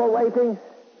people were waiting.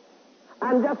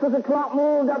 And just as the clock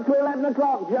moved up to 11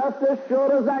 o'clock, just as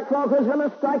sure as that clock was going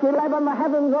to strike 11, the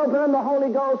heavens opened and the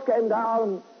Holy Ghost came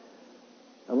down.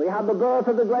 And we had the birth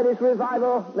of the greatest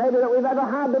revival, maybe that we've ever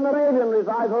had, the Moravian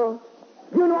revival.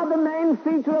 Do you know what the main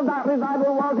feature of that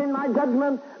revival was in my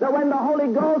judgment? That when the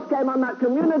Holy Ghost came on that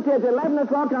community at 11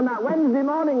 o'clock on that Wednesday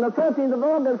morning, the 13th of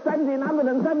August,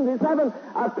 1777,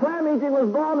 a prayer meeting was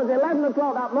born at 11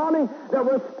 o'clock that morning that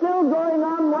was still going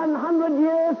on 100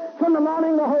 years from the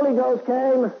morning the Holy Ghost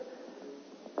came.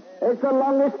 It's the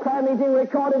longest prayer meeting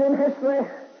recorded in history.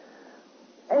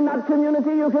 In that community,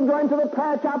 you could go into the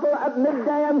prayer chapel at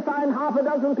midday and find half a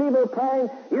dozen people praying.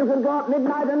 You could go at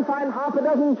midnight and find half a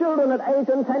dozen children at 8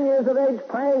 and 10 years of age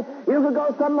praying. You could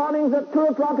go some mornings at 2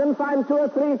 o'clock and find 2 or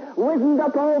 3 wizened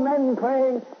up old men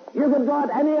praying. You could go at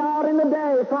any hour in the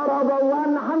day. For over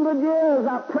 100 years,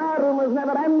 that prayer room was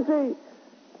never empty.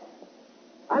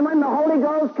 And when the Holy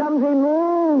Ghost comes, He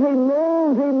moves, He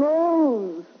moves, He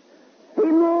moves. He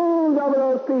moves over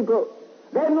those people.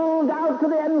 They moved out to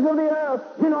the ends of the earth.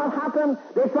 Do you know what happened?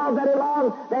 Before very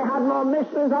long, they had more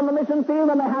missionaries on the mission field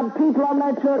than they had people on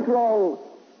their church rolls.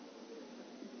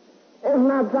 Isn't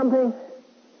that something?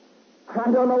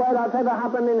 I don't know where that's ever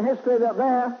happened in history that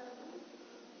there.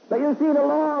 But you see, the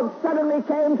Lord suddenly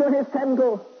came to His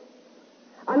temple.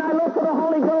 And I looked for the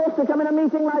Holy Ghost to come in a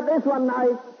meeting like this one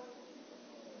night.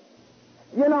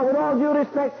 You know, with all due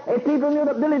respect, if people knew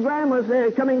that Billy Graham was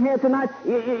coming here tonight,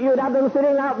 you'd have them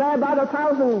sitting out there by the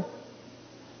thousands.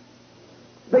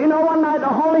 But you know, one night the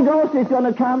Holy Ghost is going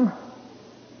to come.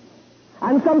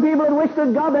 And some people had wished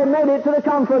that God they made it to the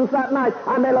conference that night,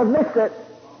 and they'll have missed it.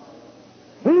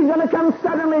 He's going to come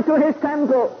suddenly to His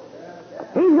temple.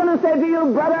 He's going to say to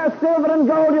you, brother, silver and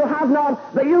gold you have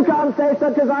not, but you can't say,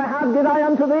 such as I have, give I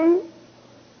unto thee.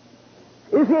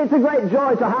 You see, it's a great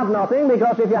joy to have nothing,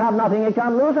 because if you have nothing, you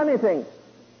can't lose anything.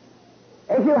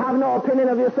 If you have no opinion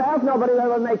of yourself, nobody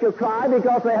will make you cry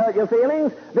because they hurt your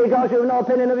feelings, because you have no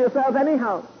opinion of yourself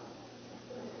anyhow.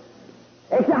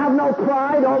 If you have no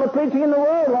pride, all the preaching in the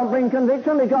world won't bring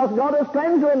conviction, because God has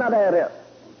cleansed you in that area.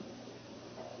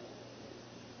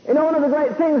 You know, one of the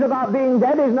great things about being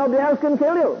dead is nobody else can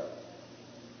kill you.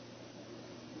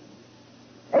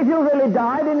 If you really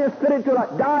died in your spiritual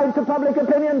life, died to public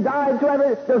opinion, died to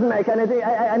everything, doesn't make any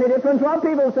difference what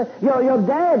people say. You're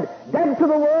dead. Dead to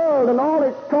the world and all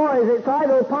its toys, its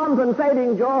idle pomp and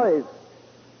fading joys.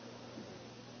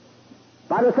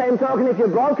 By the same token, if you're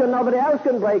broken, nobody else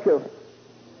can break you.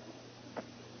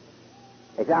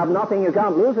 If you have nothing, you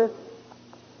can't lose it.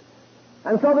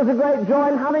 And so there's a great joy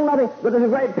in having nothing, but there's a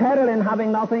great peril in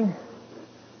having nothing.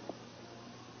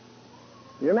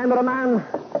 You remember a man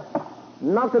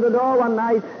knocked at the door one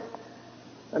night,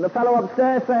 and the fellow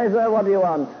upstairs says, what do you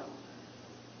want?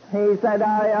 He said,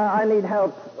 I need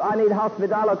help. I need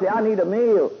hospitality. I need a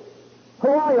meal. Who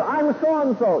are you? I'm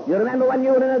so-and-so. You remember when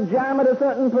you were in a jam at a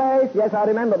certain place? Yes, I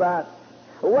remember that.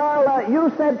 Well, you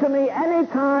said to me, any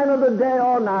time of the day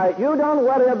or night, you don't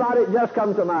worry about it, just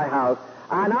come to my house,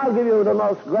 and I'll give you the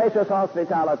most gracious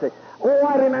hospitality. Oh,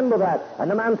 I remember that. And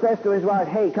the man says to his wife,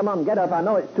 hey, come on, get up. I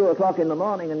know it's 2 o'clock in the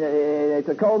morning, and it's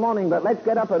a cold morning, but let's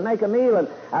get up and make a meal. And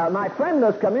my friend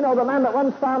has come, you know, the man that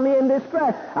once found me in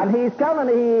distress, and he's come and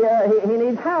he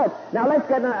needs help. Now, let's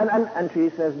get... And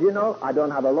she says, do you know, I don't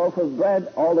have a loaf of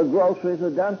bread. All the groceries are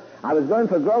done. I was going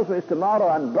for groceries tomorrow,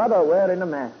 and brother, we're in a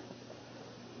mess.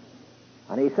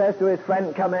 And he says to his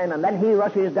friend, come in, and then he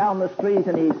rushes down the street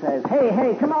and he says,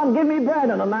 hey, come on, give me bread.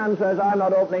 And the man says, I'm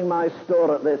not opening my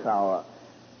store at this hour.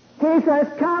 He says,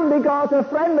 come, because a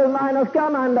friend of mine has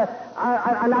come and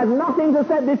I've nothing to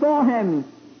set before him.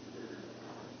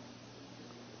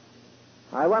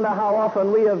 I wonder how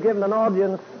often we have given an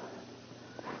audience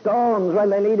stones when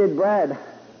they needed bread.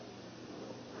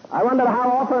 I wonder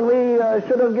how often we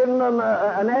should have given them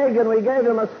an egg and we gave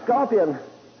them a scorpion.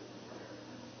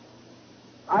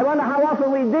 I wonder how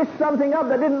often we dish something up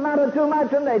that didn't matter too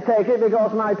much and they take it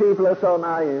because my people are so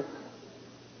nice.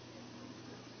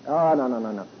 Oh,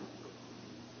 no.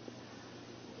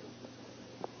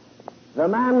 The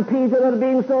man Peter had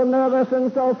been so nervous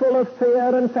and so full of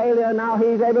fear and failure, now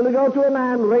he's able to go to a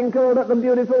man wrinkled at the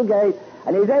beautiful gate,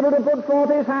 and he's able to put forth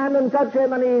his hand and touch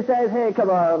him, and he says, "Hey, come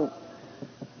on,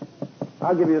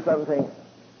 I'll give you something."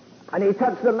 And he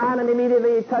touched the man, and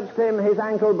immediately he touched him, his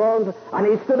ankle bones, and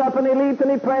he stood up and he leaped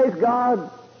and he praised God.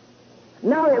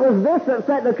 Now it was this that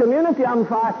set the community on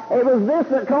fire. It was this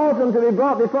that caused them to be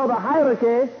brought before the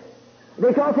hierarchy,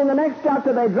 because in the next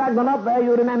chapter they dragged them up there,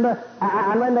 you remember,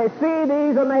 and when they see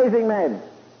these amazing men,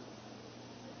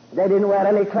 they didn't wear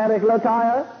any clerical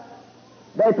attire.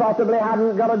 They possibly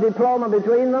hadn't got a diploma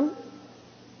between them.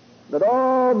 But,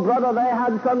 oh, brother, they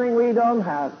had something we don't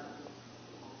have.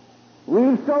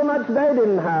 We've so much they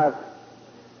didn't have.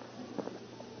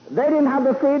 They didn't have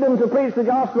the freedom to preach the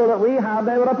gospel that we have.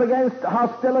 They were up against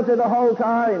hostility the whole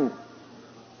time.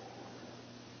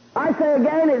 I say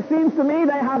again, it seems to me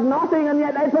they had nothing, and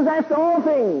yet they possessed all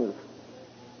things.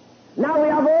 Now we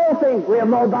have all things. We have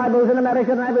more Bibles in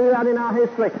America than ever we've had in our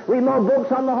history. We have more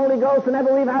books on the Holy Ghost than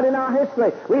ever we've had in our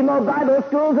history. We have more Bible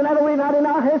schools than ever we've had in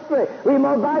our history. We have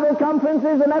more Bible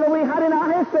conferences than ever we've had in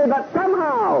our history. But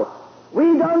somehow,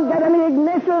 we don't get any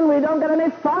ignition. We don't get any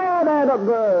fire there that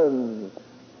burns.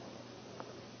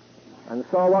 And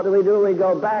so what do? We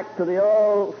go back to the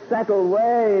old settled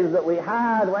ways that we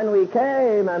had when we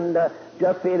came, and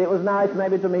just feel it was nice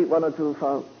maybe to meet one or two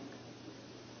folks.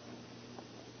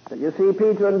 But you see,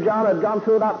 Peter and John had gone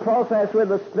through that process with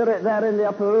the Spirit there in the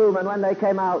upper room, and when they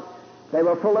came out, they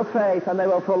were full of faith and they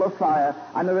were full of fire,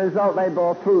 and the result, they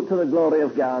bore fruit to the glory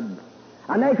of God.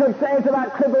 And they could say to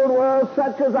that crippled world,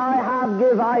 "Such as I have,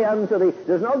 give I unto thee."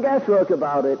 There's no guesswork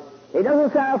about it. He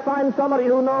doesn't say, "I'll find somebody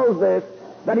who knows this,"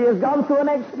 but he has gone through an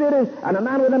experience, and a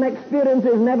man with an experience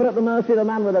is never at the mercy of a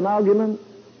man with an argument.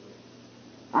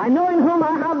 "I know in whom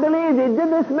I have believed. He did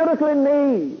this miracle in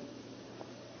me."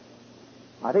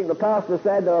 I think the pastor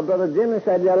said, or Brother Jimmy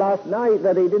said last night,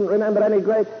 that he didn't remember any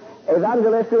great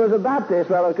evangelist who was a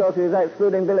Baptist. Well, of course, he was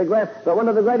excluding Billy Graham. But one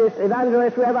of the greatest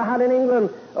evangelists we ever had in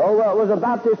England was a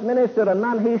Baptist minister. And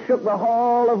man, he shook the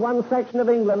whole of one section of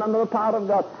England under the power of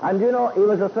God. And you know, he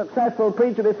was a successful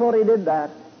preacher before he did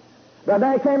that. But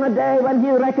there came a day when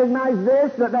he recognized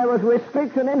this, that there was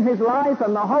restriction in his life,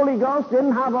 and the Holy Ghost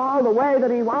didn't have all the way that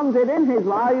he wanted in his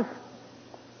life.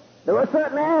 There were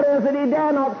certain areas that he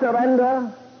dare not surrender.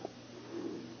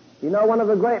 You know, one of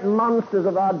the great monsters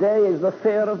of our day is the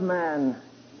fear of man.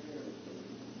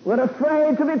 We're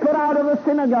afraid to be put out of the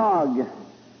synagogue.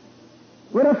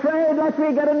 We're afraid lest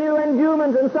we get a new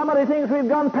endowment and somebody thinks we've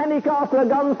gone Pentecostal or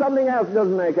gone something else.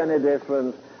 Doesn't make any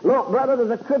difference. Look, brother,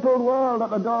 there's a crippled world at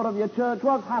the door of your church.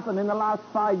 What's happened in the last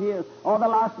 5 years or the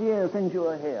last year since you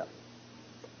were here?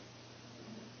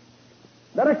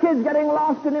 There are kids getting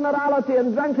lost in immorality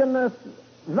and drunkenness,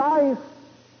 vice,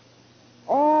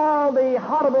 all the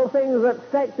horrible things that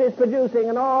sex is producing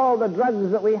and all the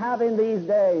drugs that we have in these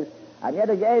days. And yet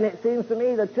again, it seems to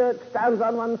me the church stands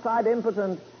on one side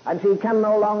impotent, and she can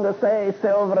no longer say,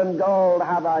 "Silver and gold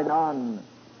have I none."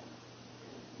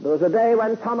 There was a day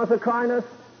when Thomas Aquinas,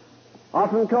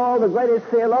 often called the greatest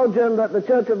theologian that the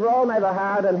Church of Rome ever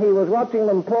had, and he was watching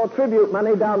them pour tribute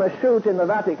money down a chute in the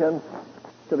Vatican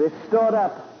to be stored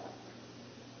up.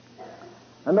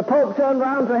 And the Pope turned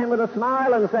round to him with a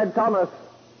smile and said, "Thomas,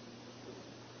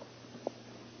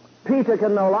 Peter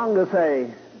can no longer say,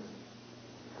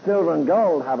 'Silver and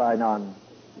gold have I none.'"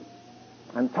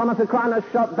 And Thomas Aquinas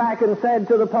shot back and said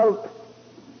to the Pope,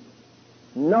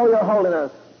 "No, Your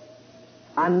Holiness,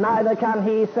 and neither can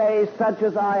he say, 'Such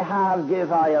as I have,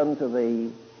 give I unto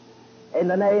thee. In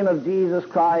the name of Jesus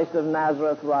Christ of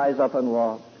Nazareth, rise up and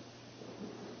walk.'"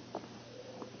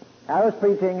 I was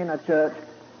preaching in a church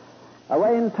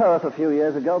away in Perth a few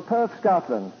years ago, Perth,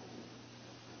 Scotland.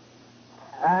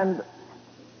 And,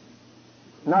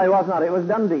 no, it was not, it was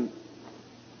Dundee.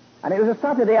 And it was a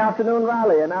Saturday afternoon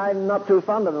rally, and I'm not too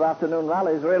fond of afternoon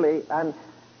rallies, really. And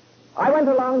I went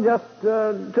along just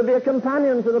to be a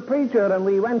companion to the preacher, and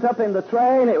we went up in the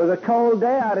train. It was a cold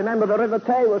day. I remember the River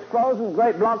Tay was frozen,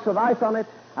 great blocks of ice on it,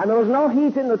 and there was no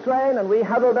heat in the train, and we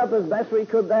huddled up as best we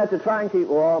could there to try and keep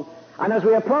warm. And as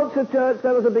we approached the church,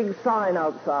 there was a big sign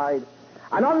outside.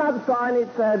 And on that sign it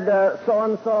said,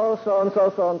 so-and-so,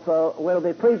 so-and-so, so-and-so will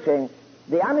be preaching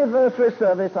the anniversary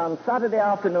service on Saturday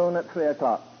afternoon at 3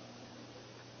 o'clock.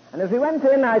 And as we went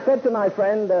in, I said to my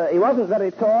friend, he wasn't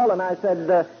very tall, and I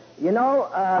said,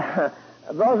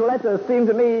 those letters seem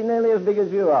to me nearly as big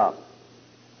as you are.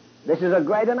 This is a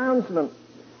great announcement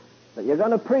that you're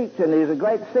going to preach, and he's a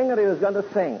great singer who's going to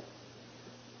sing.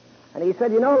 And he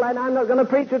said, "You know, Len, I'm not going to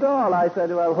preach at all." I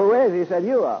said, "Well, who is?" He said,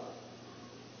 "You are."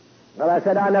 Well, I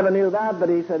said, I never knew that, but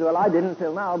he said, well, I didn't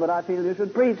till now, but I feel you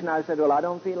should preach. And I said, well, I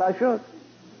don't feel I should.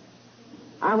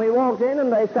 And we walked in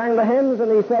and they sang the hymns,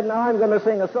 and he said, now I'm going to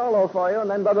sing a solo for you, and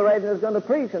then Brother Ravenhill is going to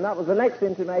preach. And that was the next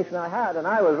intimation I had, and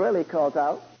I was really caught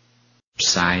out.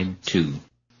 Side 2.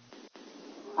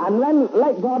 And then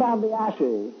let God have the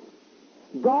ashes.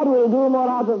 God will do more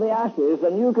out of the ashes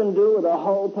than you can do with a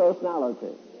whole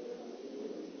personality.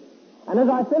 And as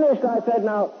I finished, I said,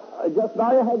 now, just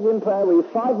bow your heads in prayer. We've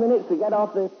 5 minutes to get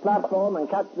off this platform and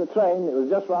catch the train. It was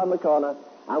just round the corner,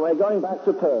 and we're going back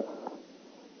to Perth.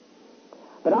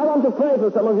 But I want to pray for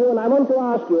some of you, and I want to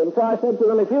ask you. And so I said to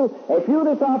them, if you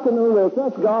this afternoon will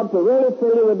trust God to really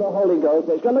fill you with the Holy Ghost,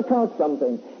 it's going to cost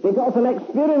something. Because an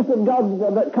experience of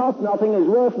God that costs nothing is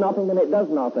worth nothing than it does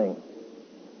nothing.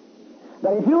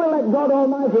 But if you will let God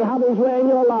Almighty have His way in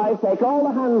your life, take all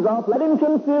the hands off, let Him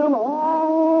consume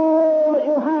all that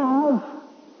you have.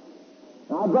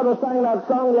 Our brother sang that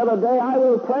song the other day, I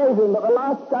will praise Him, but the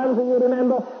last stanza you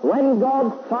remember, when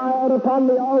God's fire upon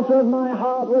the altar of my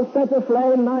heart will set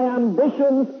aflame, my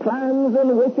ambitions, plans,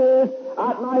 and wishes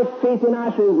at my feet in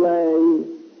ashes lay.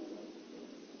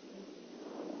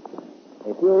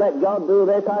 If you let God do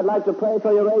this, I'd like to pray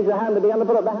for you. Raise your hand. They began to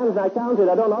put up their hands, and I counted.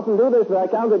 I don't often do this, but I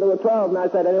counted. There were 12, and I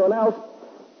said, anyone else?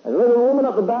 There's a little woman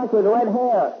up the back with red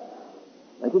hair.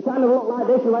 And she kind of looked like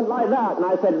this and went like that. And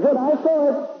I said, good, I saw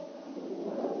it.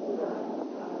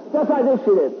 Just like this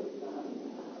she did.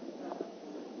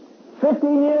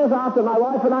 15 years after, my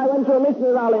wife and I went to a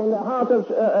missionary rally in the heart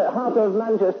of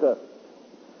Manchester.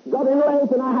 Got in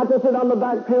late and I had to sit on the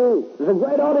back pew. It was a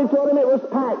great auditorium, it was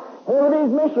packed. Here were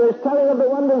these missionaries telling of the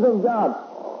wonders of God.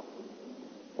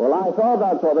 Well, I thought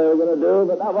that's what they were going to do,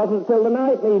 but that wasn't till the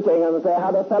night meeting, and they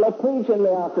had a fellow preach in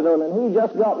the afternoon, and he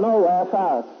just got nowhere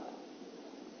fast.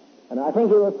 And I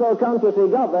think he was so conscious he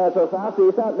got there so fast,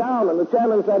 he sat down, and the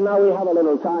chairman said, now we have a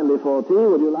little time before tea,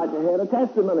 would you like to hear a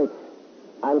testimony?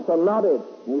 And some nodded.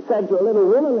 He said to a little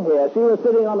woman here, she was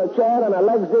sitting on a chair and her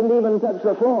legs didn't even touch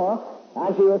the floor,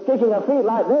 and she was kicking her feet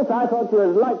like this. I thought she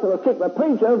was like to have kicked the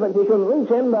preacher, but she couldn't reach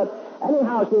him, but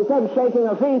anyhow, she kept shaking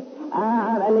her feet,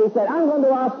 and he said, I'm going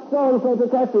to ask so-and-so to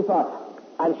testify.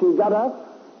 And she got up,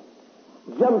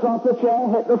 jumped off the chair,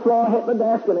 hit the floor, hit the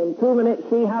desk, and in 2 minutes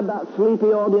she had that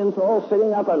sleepy audience all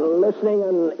sitting up and listening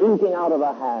and eating out of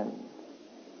her hand.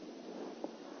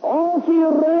 Oh, she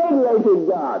radiated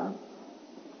God.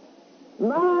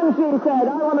 Man, she said,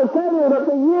 I want to tell you that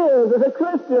for years as a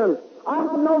Christian, I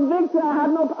had no victory,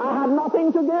 I had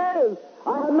nothing to give.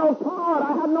 I had no power,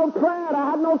 I had no prayer, I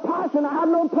had no passion, I had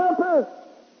no purpose.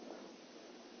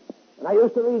 And I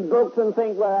used to read books and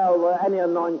think, well, any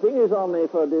anointing is only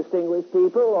for distinguished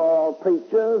people or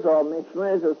preachers or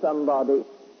missionaries or somebody.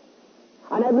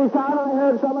 And every time I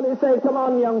heard somebody say, come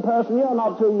on, young person, you're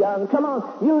not too young. Come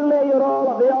on, you lay your all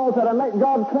at the altar and let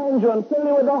God cleanse you and fill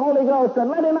you with the Holy Ghost and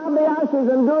let Him have the ashes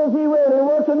and do as He will. He'll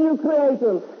work a new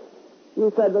creation.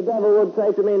 You said the devil would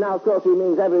say to me, now of course he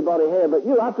means everybody here, but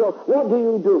you, after all, what do?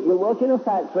 You work in a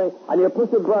factory and you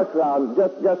push a brush around,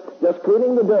 just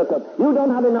cleaning the dirt up. You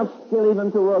don't have enough skill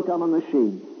even to work on a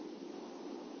machine.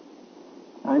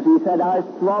 And she said, I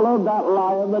swallowed that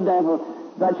lie of the devil.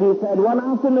 But she said, one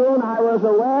afternoon I was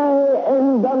away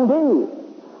in Dundee.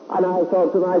 And I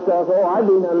thought to myself, oh, I've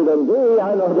been in Dundee.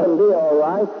 I know Dundee all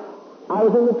right. I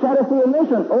was in the Cherokee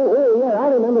Mission. Oh, yeah,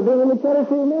 I remember being in the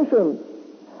Cherokee Mission.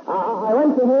 I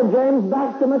went to hear James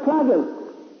Baxter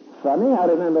McLagan. Funny, I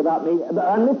remember that meeting.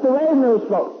 And Mr. Ravenhill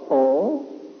spoke.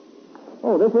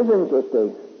 Oh, this is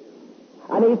interesting.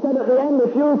 And he said at the end,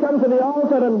 if you come to the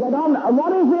altar and get on, and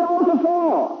what is the altar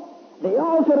for? The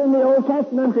altar in the Old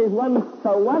Testament is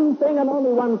for one thing and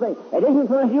only one thing. It isn't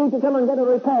for you to come and get a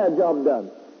repair job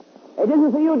done. It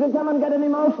isn't for you to come and get an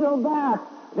emotional bath.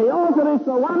 The altar is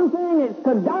for one thing, it's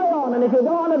to die on, and if you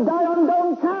don't want to die on,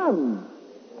 don't come.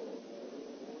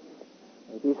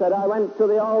 She said, I went to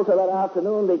the altar that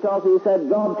afternoon because he said,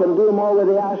 God can do more with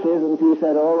the ashes, and she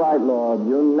said, all right, Lord,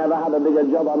 you never had a bigger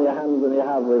job on your hands than you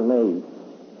have with me.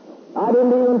 I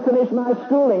didn't even finish my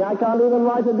schooling. I can't even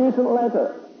write a decent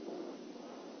letter.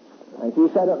 And she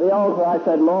said at the altar, I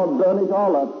said, Lord, burn it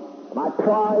all up. My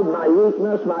pride, my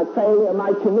weakness, my failure,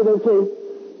 my timidity.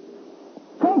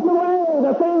 Take away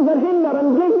the things that hinder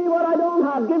and give me what I don't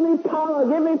have. Give me power,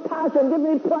 give me passion, give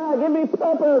me prayer, give me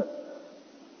purpose.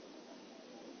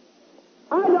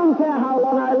 I don't care how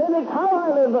long I live, it's how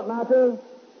I live that matters.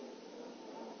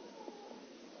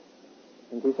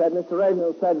 And she said, Mr.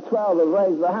 Ravenhill said, 12 have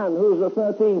raised their hand. Who's the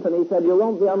 13th? And he said, you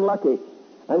won't be unlucky.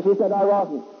 And she said, I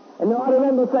wasn't. And I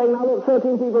remember saying, now look,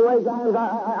 13 people raised their hands.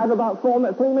 I have about 3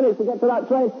 minutes to get to that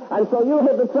train. And so you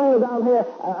hit the trail down here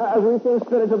as we see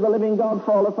Spirit of the living God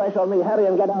fall afresh on me. Hurry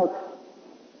and get out.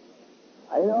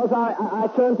 And as I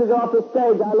turned to go off the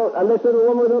stage, I looked, and this little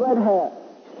woman with the red hair,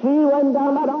 she went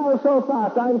down that aisle so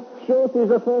fast, I'm sure she's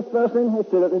the first person in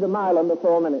history that did a mile under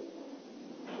 4 minutes.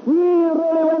 She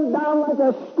really went down like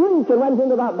a streak and went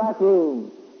into that back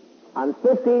room. And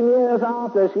 15 years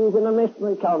after, she's in a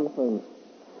missionary conference.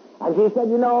 And she said,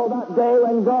 that day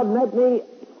when God met me,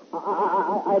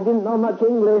 I didn't know much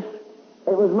English.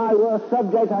 It was my worst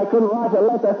subject. I couldn't write a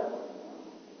letter.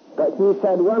 But she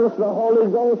said, once the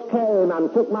Holy Ghost came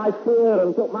and took my fear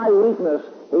and took my weakness,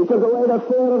 he took away the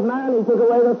fear of man, he took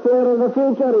away the fear of the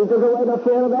future, he took away the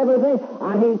fear of everything,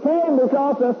 and he came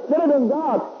because the Spirit of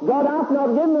God hath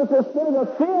not given us the spirit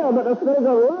of fear, but the spirit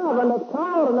of love and of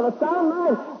power and of a sound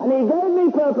mind, and he gave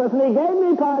me purpose, and he gave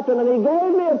me passion, and he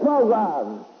gave me a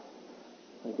program.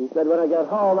 And she said, when I got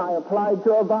home, I applied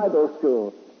to a Bible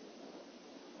school,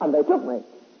 and they took me.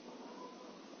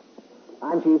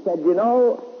 And she said,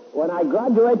 when I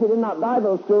graduated in that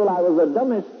Bible school, I was the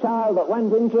dumbest child that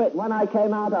went into it. When I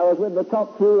came out, I was with the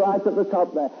top few right at the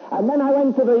top there. And then I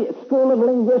went to the School of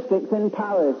Linguistics in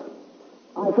Paris.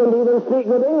 I couldn't even speak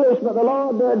good English, but the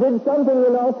Lord did something,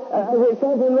 as it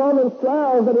says in Romans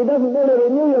 12, that he doesn't really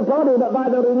renew your body, but by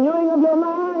the renewing of your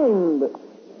mind.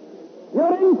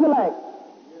 Your intellect.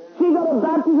 She got a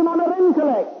baptism on her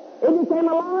intellect. It became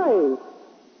alive.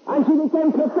 And she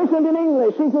became proficient in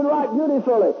English. She could write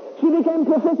beautifully. She became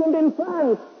proficient in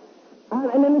France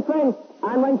and in French.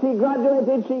 And when she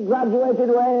graduated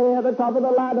way at the top of the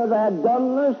ladder there,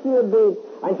 dumb as she had been.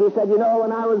 And she said,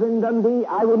 when I was in Dundee,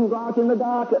 I wouldn't go out in the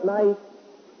dark at night.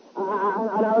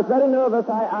 And I was very nervous.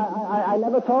 I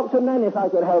never talked to men if I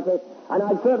could help it. And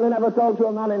I'd certainly never talk to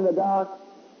a man in the dark.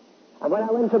 And when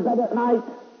I went to bed at night,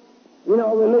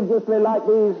 religiously like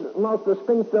most of the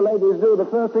spinster ladies do, the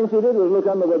first thing she did was look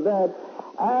under the bed.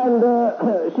 And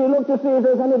she looked to see if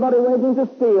there's anybody waiting to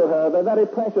steal her. They're very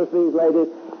precious, these ladies.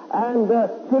 And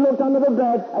she looked under the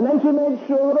bed, and then she made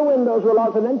sure the windows were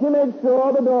locked, and then she made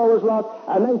sure the door was locked,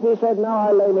 and then she said, now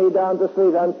I lay me down to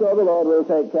sleep. I'm sure the Lord will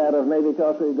take care of me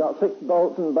because we've got 6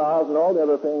 bolts and bars and all the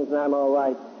other things, and I'm all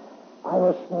right. I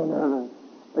was so nervous.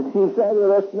 But she said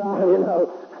with a smile,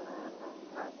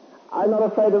 I'm not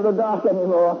afraid of the dark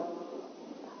anymore.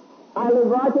 I live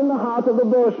right in the heart of the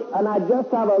bush, and I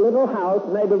just have a little house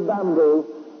made of bamboo,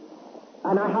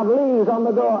 and I have leaves on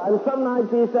the door, and some nights,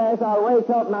 she says, I'll wake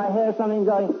up and I hear something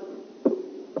going.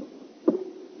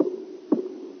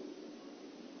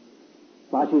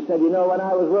 Well, she said, when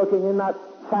I was working in that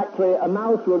factory, a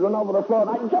mouse would run over the floor,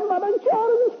 and I'd jump out of the chair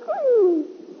and scream.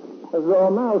 As though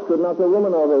a mouse could knock a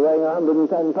woman over weighing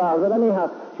 110 pounds. But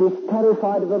anyhow, she's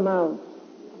terrified of a mouse.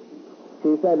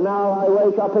 She said, now I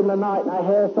wake up in the night and I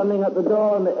hear something at the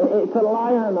door, and it's a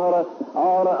lion or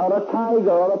a tiger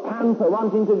or a panther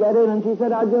wanting to get in. And she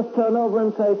said, I just turn over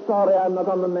and say, sorry, I'm not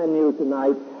on the menu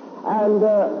tonight. And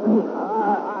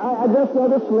I just go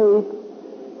to sleep.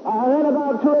 And then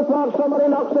about 2 o'clock, somebody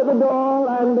knocks at the door,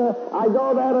 and I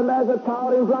go there, and there's a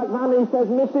towering black man. He says,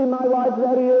 Missy, my wife's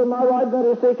very ill, my wife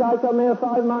very sick. I come here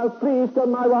 5 miles. Please,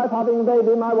 come, my wife having a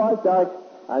baby, my wife died.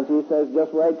 And she says,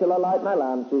 just wait till I light my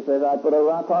lamp. She says, I put a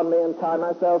wrap on me and tie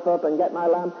myself up and get my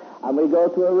lamp. And we go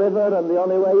to a river, and the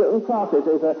only way you can cross it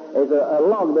is a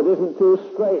log that isn't too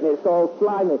straight, and it's all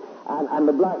slimy. And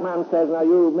the black man says, now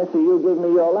you, Missy, you give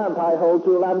me your lamp. I hold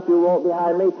 2 lamps, you walk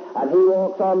behind me. And he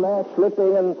walks on there,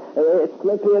 slipping, and it's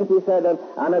slippery, and she said, and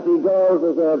as he goes,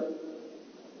 there's a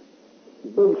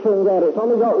big thing there. It's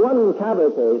only got 1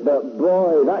 cavity, but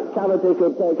boy, that cavity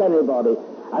could take anybody.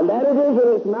 And there it is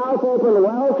with its mouth open.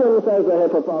 Welcome, says the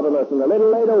hippopotamus. And a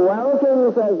little later,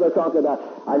 welcome, says the crocodile.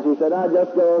 And she said, I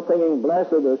just go singing,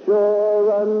 blessed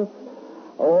assurance.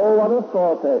 Oh, what a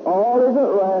foretaste. All is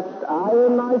at rest. I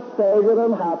and my Savior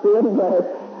am happy and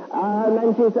blessed. And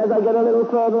then she says, I get a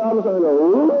little further on, so I go,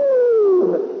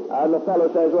 ooh. And the fellow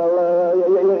says, well,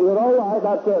 you're all right.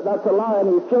 That's a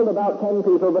lion. He's killed about 10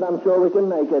 people, but I'm sure we can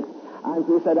make it. And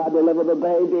she said, I deliver the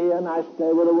baby, and I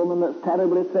stay with a woman that's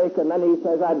terribly sick. And then he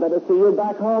says, I'd better see you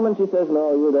back home. And she says,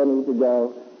 no, you don't need to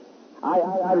go.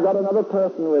 I've got another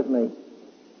person with me.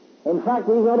 In fact,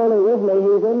 he's not only with me,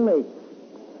 he's in me.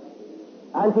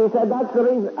 And she said, that's the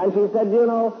reason. And she said,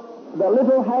 the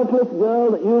little helpless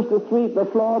girl that used to sweep the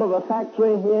floor of a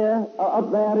factory here, up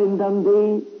there in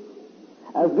Dundee,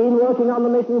 has been working on the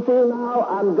mission field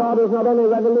now, and God has not only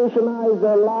revolutionized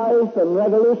their life and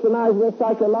revolutionized her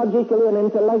psychologically and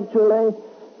intellectually,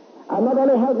 And not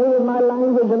only helped me with my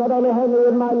language, and not only helped me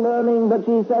with my learning, but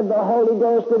she said the Holy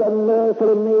Ghost did a miracle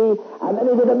in me, and then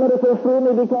he did a miracle through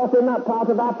me, because in that part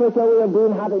of Africa we have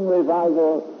been having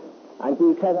revival. And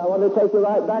she said, I want to take you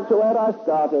right back to where I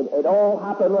started. It all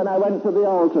happened when I went to the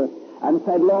altar and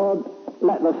said, Lord,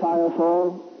 let the fire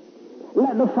fall.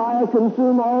 Let the fire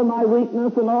consume all my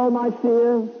weakness and all my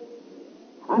fears.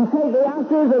 And take the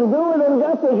ashes and do with them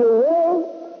just as you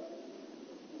will.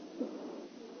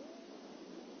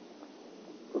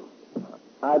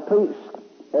 I preached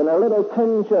in a little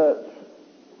tin church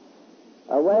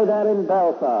away there in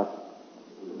Belfast.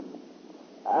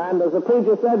 And as the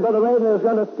preacher said, Brother Ravenhill was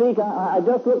going to speak, I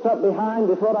just looked up behind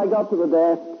before I got to the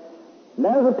desk.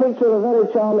 There's a picture of a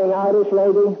very charming Irish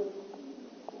lady.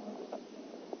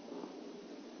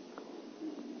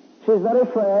 She's very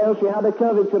frail. She had a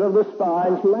curvature of the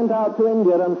spine. She went out to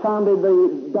India and founded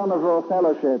the Donovo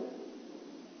Fellowship.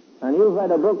 And you've read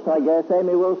her books, I guess,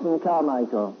 Amy Wilson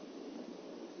Carmichael.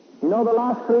 You know, the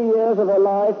last 3 years of her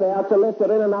life, they had to lift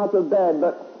her in and out of bed,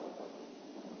 but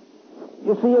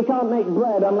you see, you can't make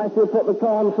bread unless you put the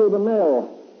corn through the mill.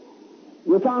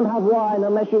 You can't have wine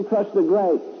unless you crush the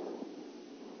grapes.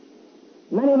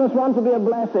 Many of us want to be a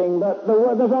blessing, but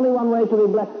there's only one way to be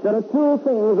blessed. There are two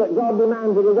things that God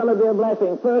demands if you're going to be a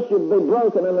blessing. First, you'll be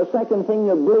broken, and the second thing,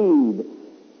 you bleed.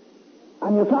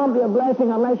 And you can't be a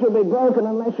blessing unless you be broken,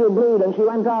 unless you bleed. And she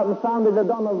went out and founded the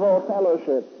Donovo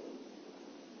Fellowship.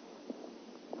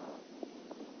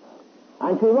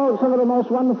 And she wrote some of the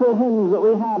most wonderful hymns that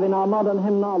we have in our modern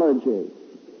hymnology.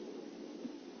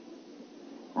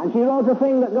 And she wrote a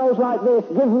thing that goes like this: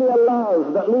 give me a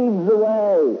love that leads the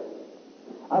way,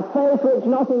 a faith which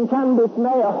nothing can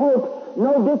dismay, a hope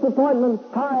no disappointment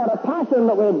tire, a passion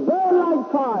that will burn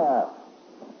like fire.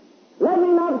 Let me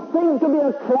not think to be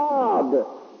a clod.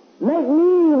 Make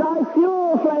me thy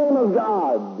pure flame of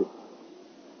God.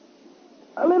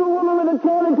 A little woman with a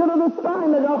curvature of the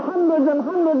spine. There are hundreds and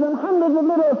hundreds and hundreds of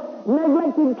little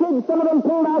neglected kids. Some of them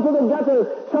pulled out of the gutters.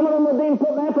 Some of them were being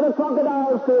put there for the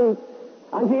crocodiles to eat.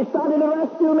 And she started a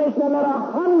rescue mission, and there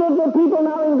are hundreds of people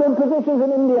now in good positions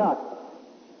in India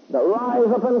that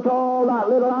rise up and call that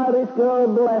little Irish girl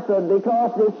blessed,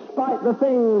 because despite the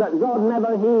thing that God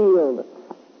never healed.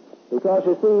 Because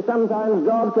you see, sometimes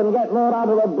God can get more out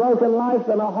of a broken life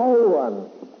than a whole one.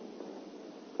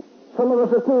 Some of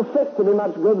us are too sick to be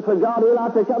much good for God. He'll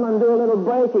have to come and do a little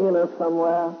breaking in us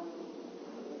somewhere.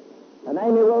 And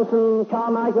Amy Wilson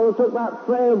Carmichael took that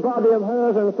frail body of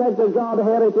hers and said to God,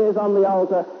 here it is on the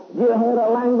altar. Do you hear her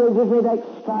language? Isn't it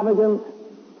extravagant?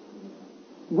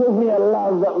 Give me a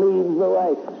love that leads the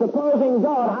way. Supposing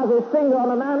God has his finger on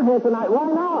a man here tonight,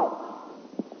 why not?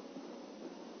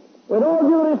 With all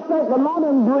due respect, the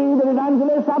modern breed of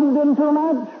evangelists haven't done too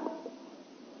much.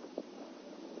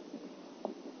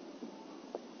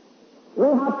 We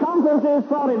have conferences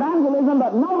for evangelism,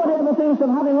 but nobody ever thinks of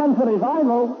having one for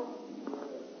revival.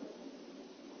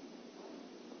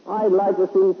 I'd like to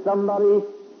see somebody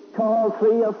call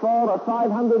 300 or 400 or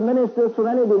 500 ministers from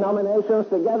any denominations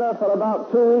together for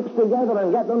about 2 weeks together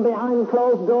and get them behind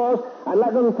closed doors and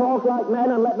let them talk like men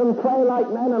and let them pray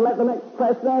like men and let them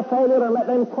express their failure and let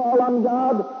them call on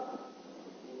God.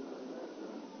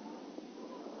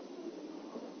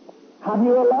 Have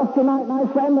you a love tonight, my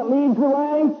friend, that leads the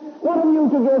way? What have you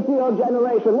to give to your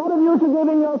generation? What have you to give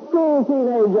in your school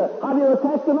teenager? Have you a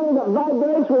testimony that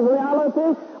vibrates with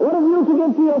reality? What have you to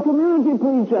give to your community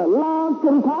preacher? Love,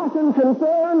 compassion,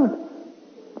 concern?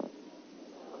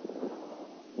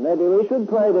 Maybe we should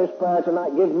pray this prayer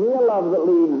tonight. Give me a love that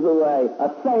leads the way, a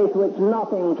faith which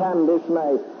nothing can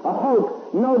dismay, a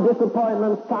hope no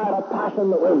disappointments tire, a passion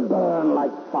that will burn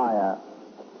like fire.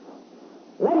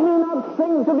 Let me not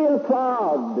sing to be a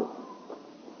clod.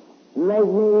 Make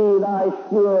me thy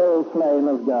pure flame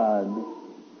of God.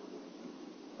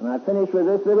 And I finish with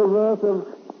this little verse of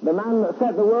the man that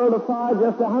set the world afire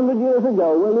just 100 years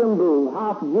ago, William Booth,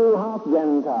 half Jew, half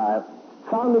Gentile,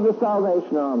 founded the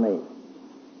Salvation Army.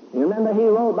 You remember he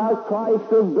wrote about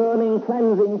Christ, of burning,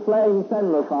 cleansing flame,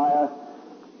 send the fire.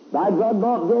 Thy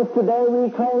blood-bought gift today we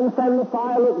claim, send the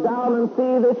fire, look down and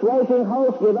see this waiting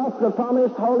host, give us the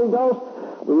promised Holy Ghost.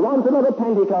 We want another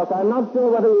Pentecost. I'm not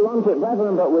sure whether we want it,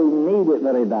 brethren, but we need it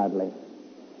very badly.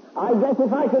 I guess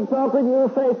if I could talk with you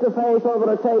face to face over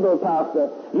a table, Pastor,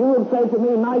 you would say to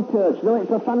me, my church, though it's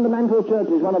a fundamental church,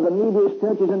 is one of the neediest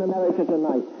churches in America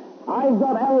tonight. I've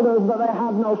got elders, but they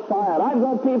have no fire. I've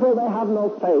got people, they have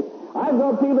no faith. I've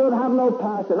got people that have no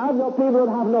passion. I've got people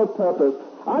that have no purpose.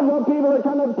 I've got people that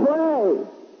cannot pray.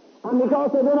 And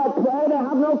because they do not pray, they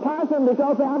have no passion.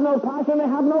 Because they have no passion, they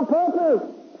have no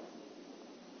purpose.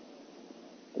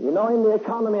 You know, in the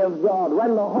economy of God,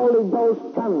 when the Holy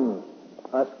Ghost comes,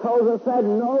 as Tozer said,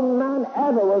 no man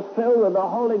ever was filled with the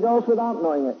Holy Ghost without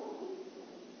knowing it.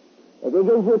 If he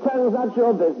gives you tongues, that's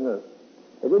your business.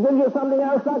 If he gives you something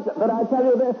else, that's it. But I tell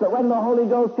you this, that when the Holy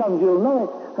Ghost comes, you'll know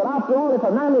it. For after all, if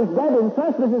a man is dead in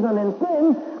trespasses and in sin,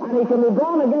 and he can be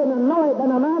born again and know it, then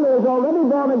a man who is already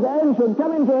born again should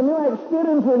come into a new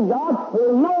experience with God.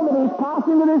 He'll know that he's passed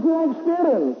into this new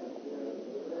experience.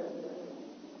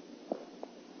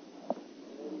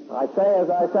 I say, as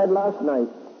I said last night,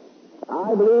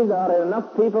 I believe there are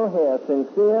enough people here,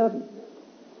 sincere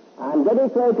and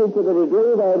dedicated to the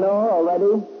degree they know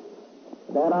already.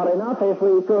 There are enough if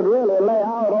we could really lay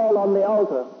our all on the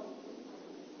altar.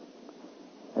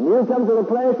 And you come to the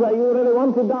place where you really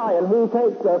want to die, and he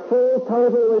takes the full,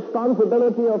 total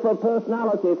responsibility of your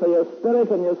personality, for your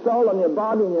spirit and your soul and your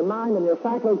body and your mind and your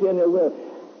faculty and your will.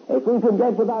 If we could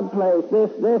get to that place,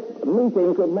 this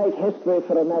meeting could make history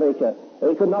for America.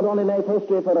 It could not only make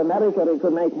history for America, it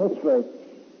could make history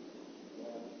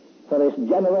for this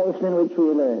generation in which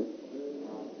we live.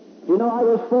 You know, I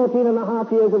was 14 and a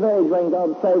half years of age when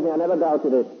God saved me. I never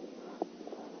doubted it.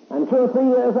 And 2 or 3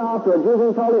 years afterwards, you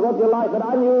can call it what you like, but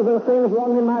I knew there were things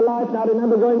wrong in my life, and I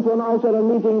remember going to an altar and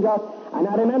meeting God, and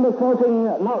I remember quoting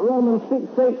not Romans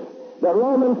 6:6, but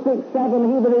Romans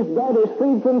 6:7, he that is dead is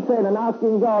freed from sin, and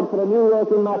asking God for a new work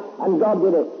in my, and God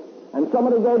did it. And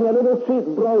somebody gave me a little cheap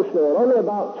brochure, only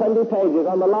about 20 pages,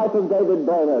 on the life of David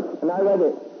Bernard, and I read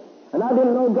it. And I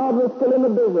didn't know God was still in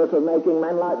the business of making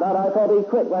men like that. I thought he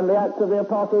quit when the Acts of the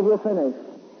Apostles were finished.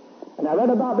 And I read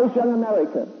about this young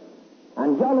American.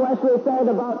 And John Wesley said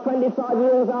about 25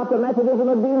 years after Methodism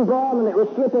had been born, and it was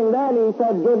slipping then, he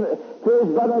said, give to his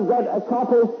brother, get a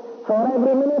copy for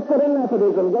every minister in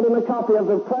Methodism, get him a copy of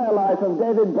the prayer life of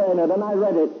David Bernard. And I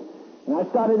read it. And I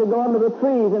started to go under the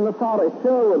trees in the forest,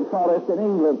 Sherwood Forest in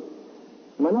England.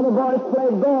 When other boys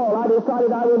played ball, I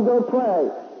decided I would go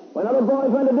play. When other boys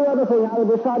went to do other things, I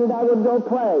decided I would go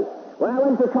play. When I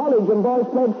went to college and boys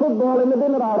played football in the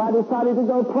dinner hour, I decided to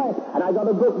go play. And I got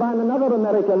a book by another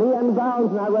American, E.M.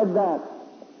 Bounds, and I read that.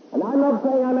 And I'm not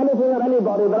saying I'm anything or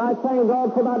anybody, but I thank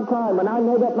God for that time. And I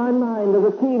made up my mind as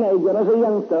a teenager, as a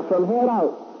youngster, from here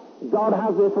out, God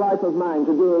has this life of mine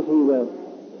to do as he will.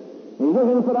 He's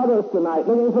looking for others tonight,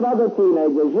 looking for other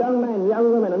teenagers, young men,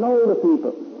 young women, and older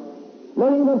people.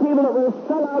 Looking for people that will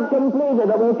sell out completely,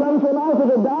 that will come to an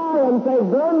altar to die and say,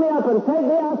 burn me up and take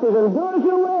the ashes and do as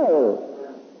you will.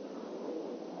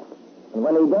 And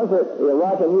when he does it, he'll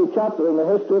write a new chapter in the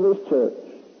history of his church.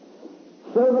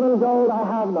 Silver and gold I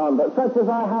have none, but such as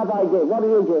I have I give. What are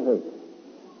you giving?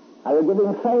 Are you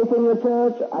giving faith in your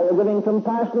church? Are you giving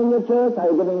compassion in your church?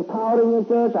 Are you giving power in your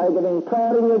church? Are you giving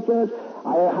prayer in your church?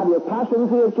 Have you passion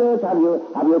for your church? Have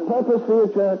you purpose for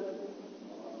your church?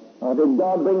 Or did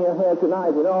God bring you here tonight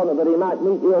in order that he might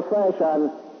meet you afresh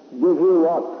and give you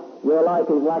what your life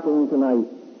is lacking tonight?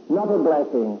 Not a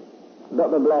blessing, but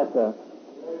the blesser.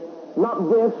 Not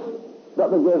gifts,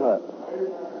 but the giver.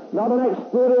 Not an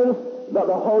experience, but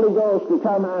the Holy Ghost to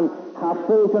come and have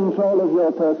full control of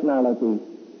your personality.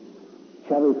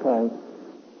 Shall we pray?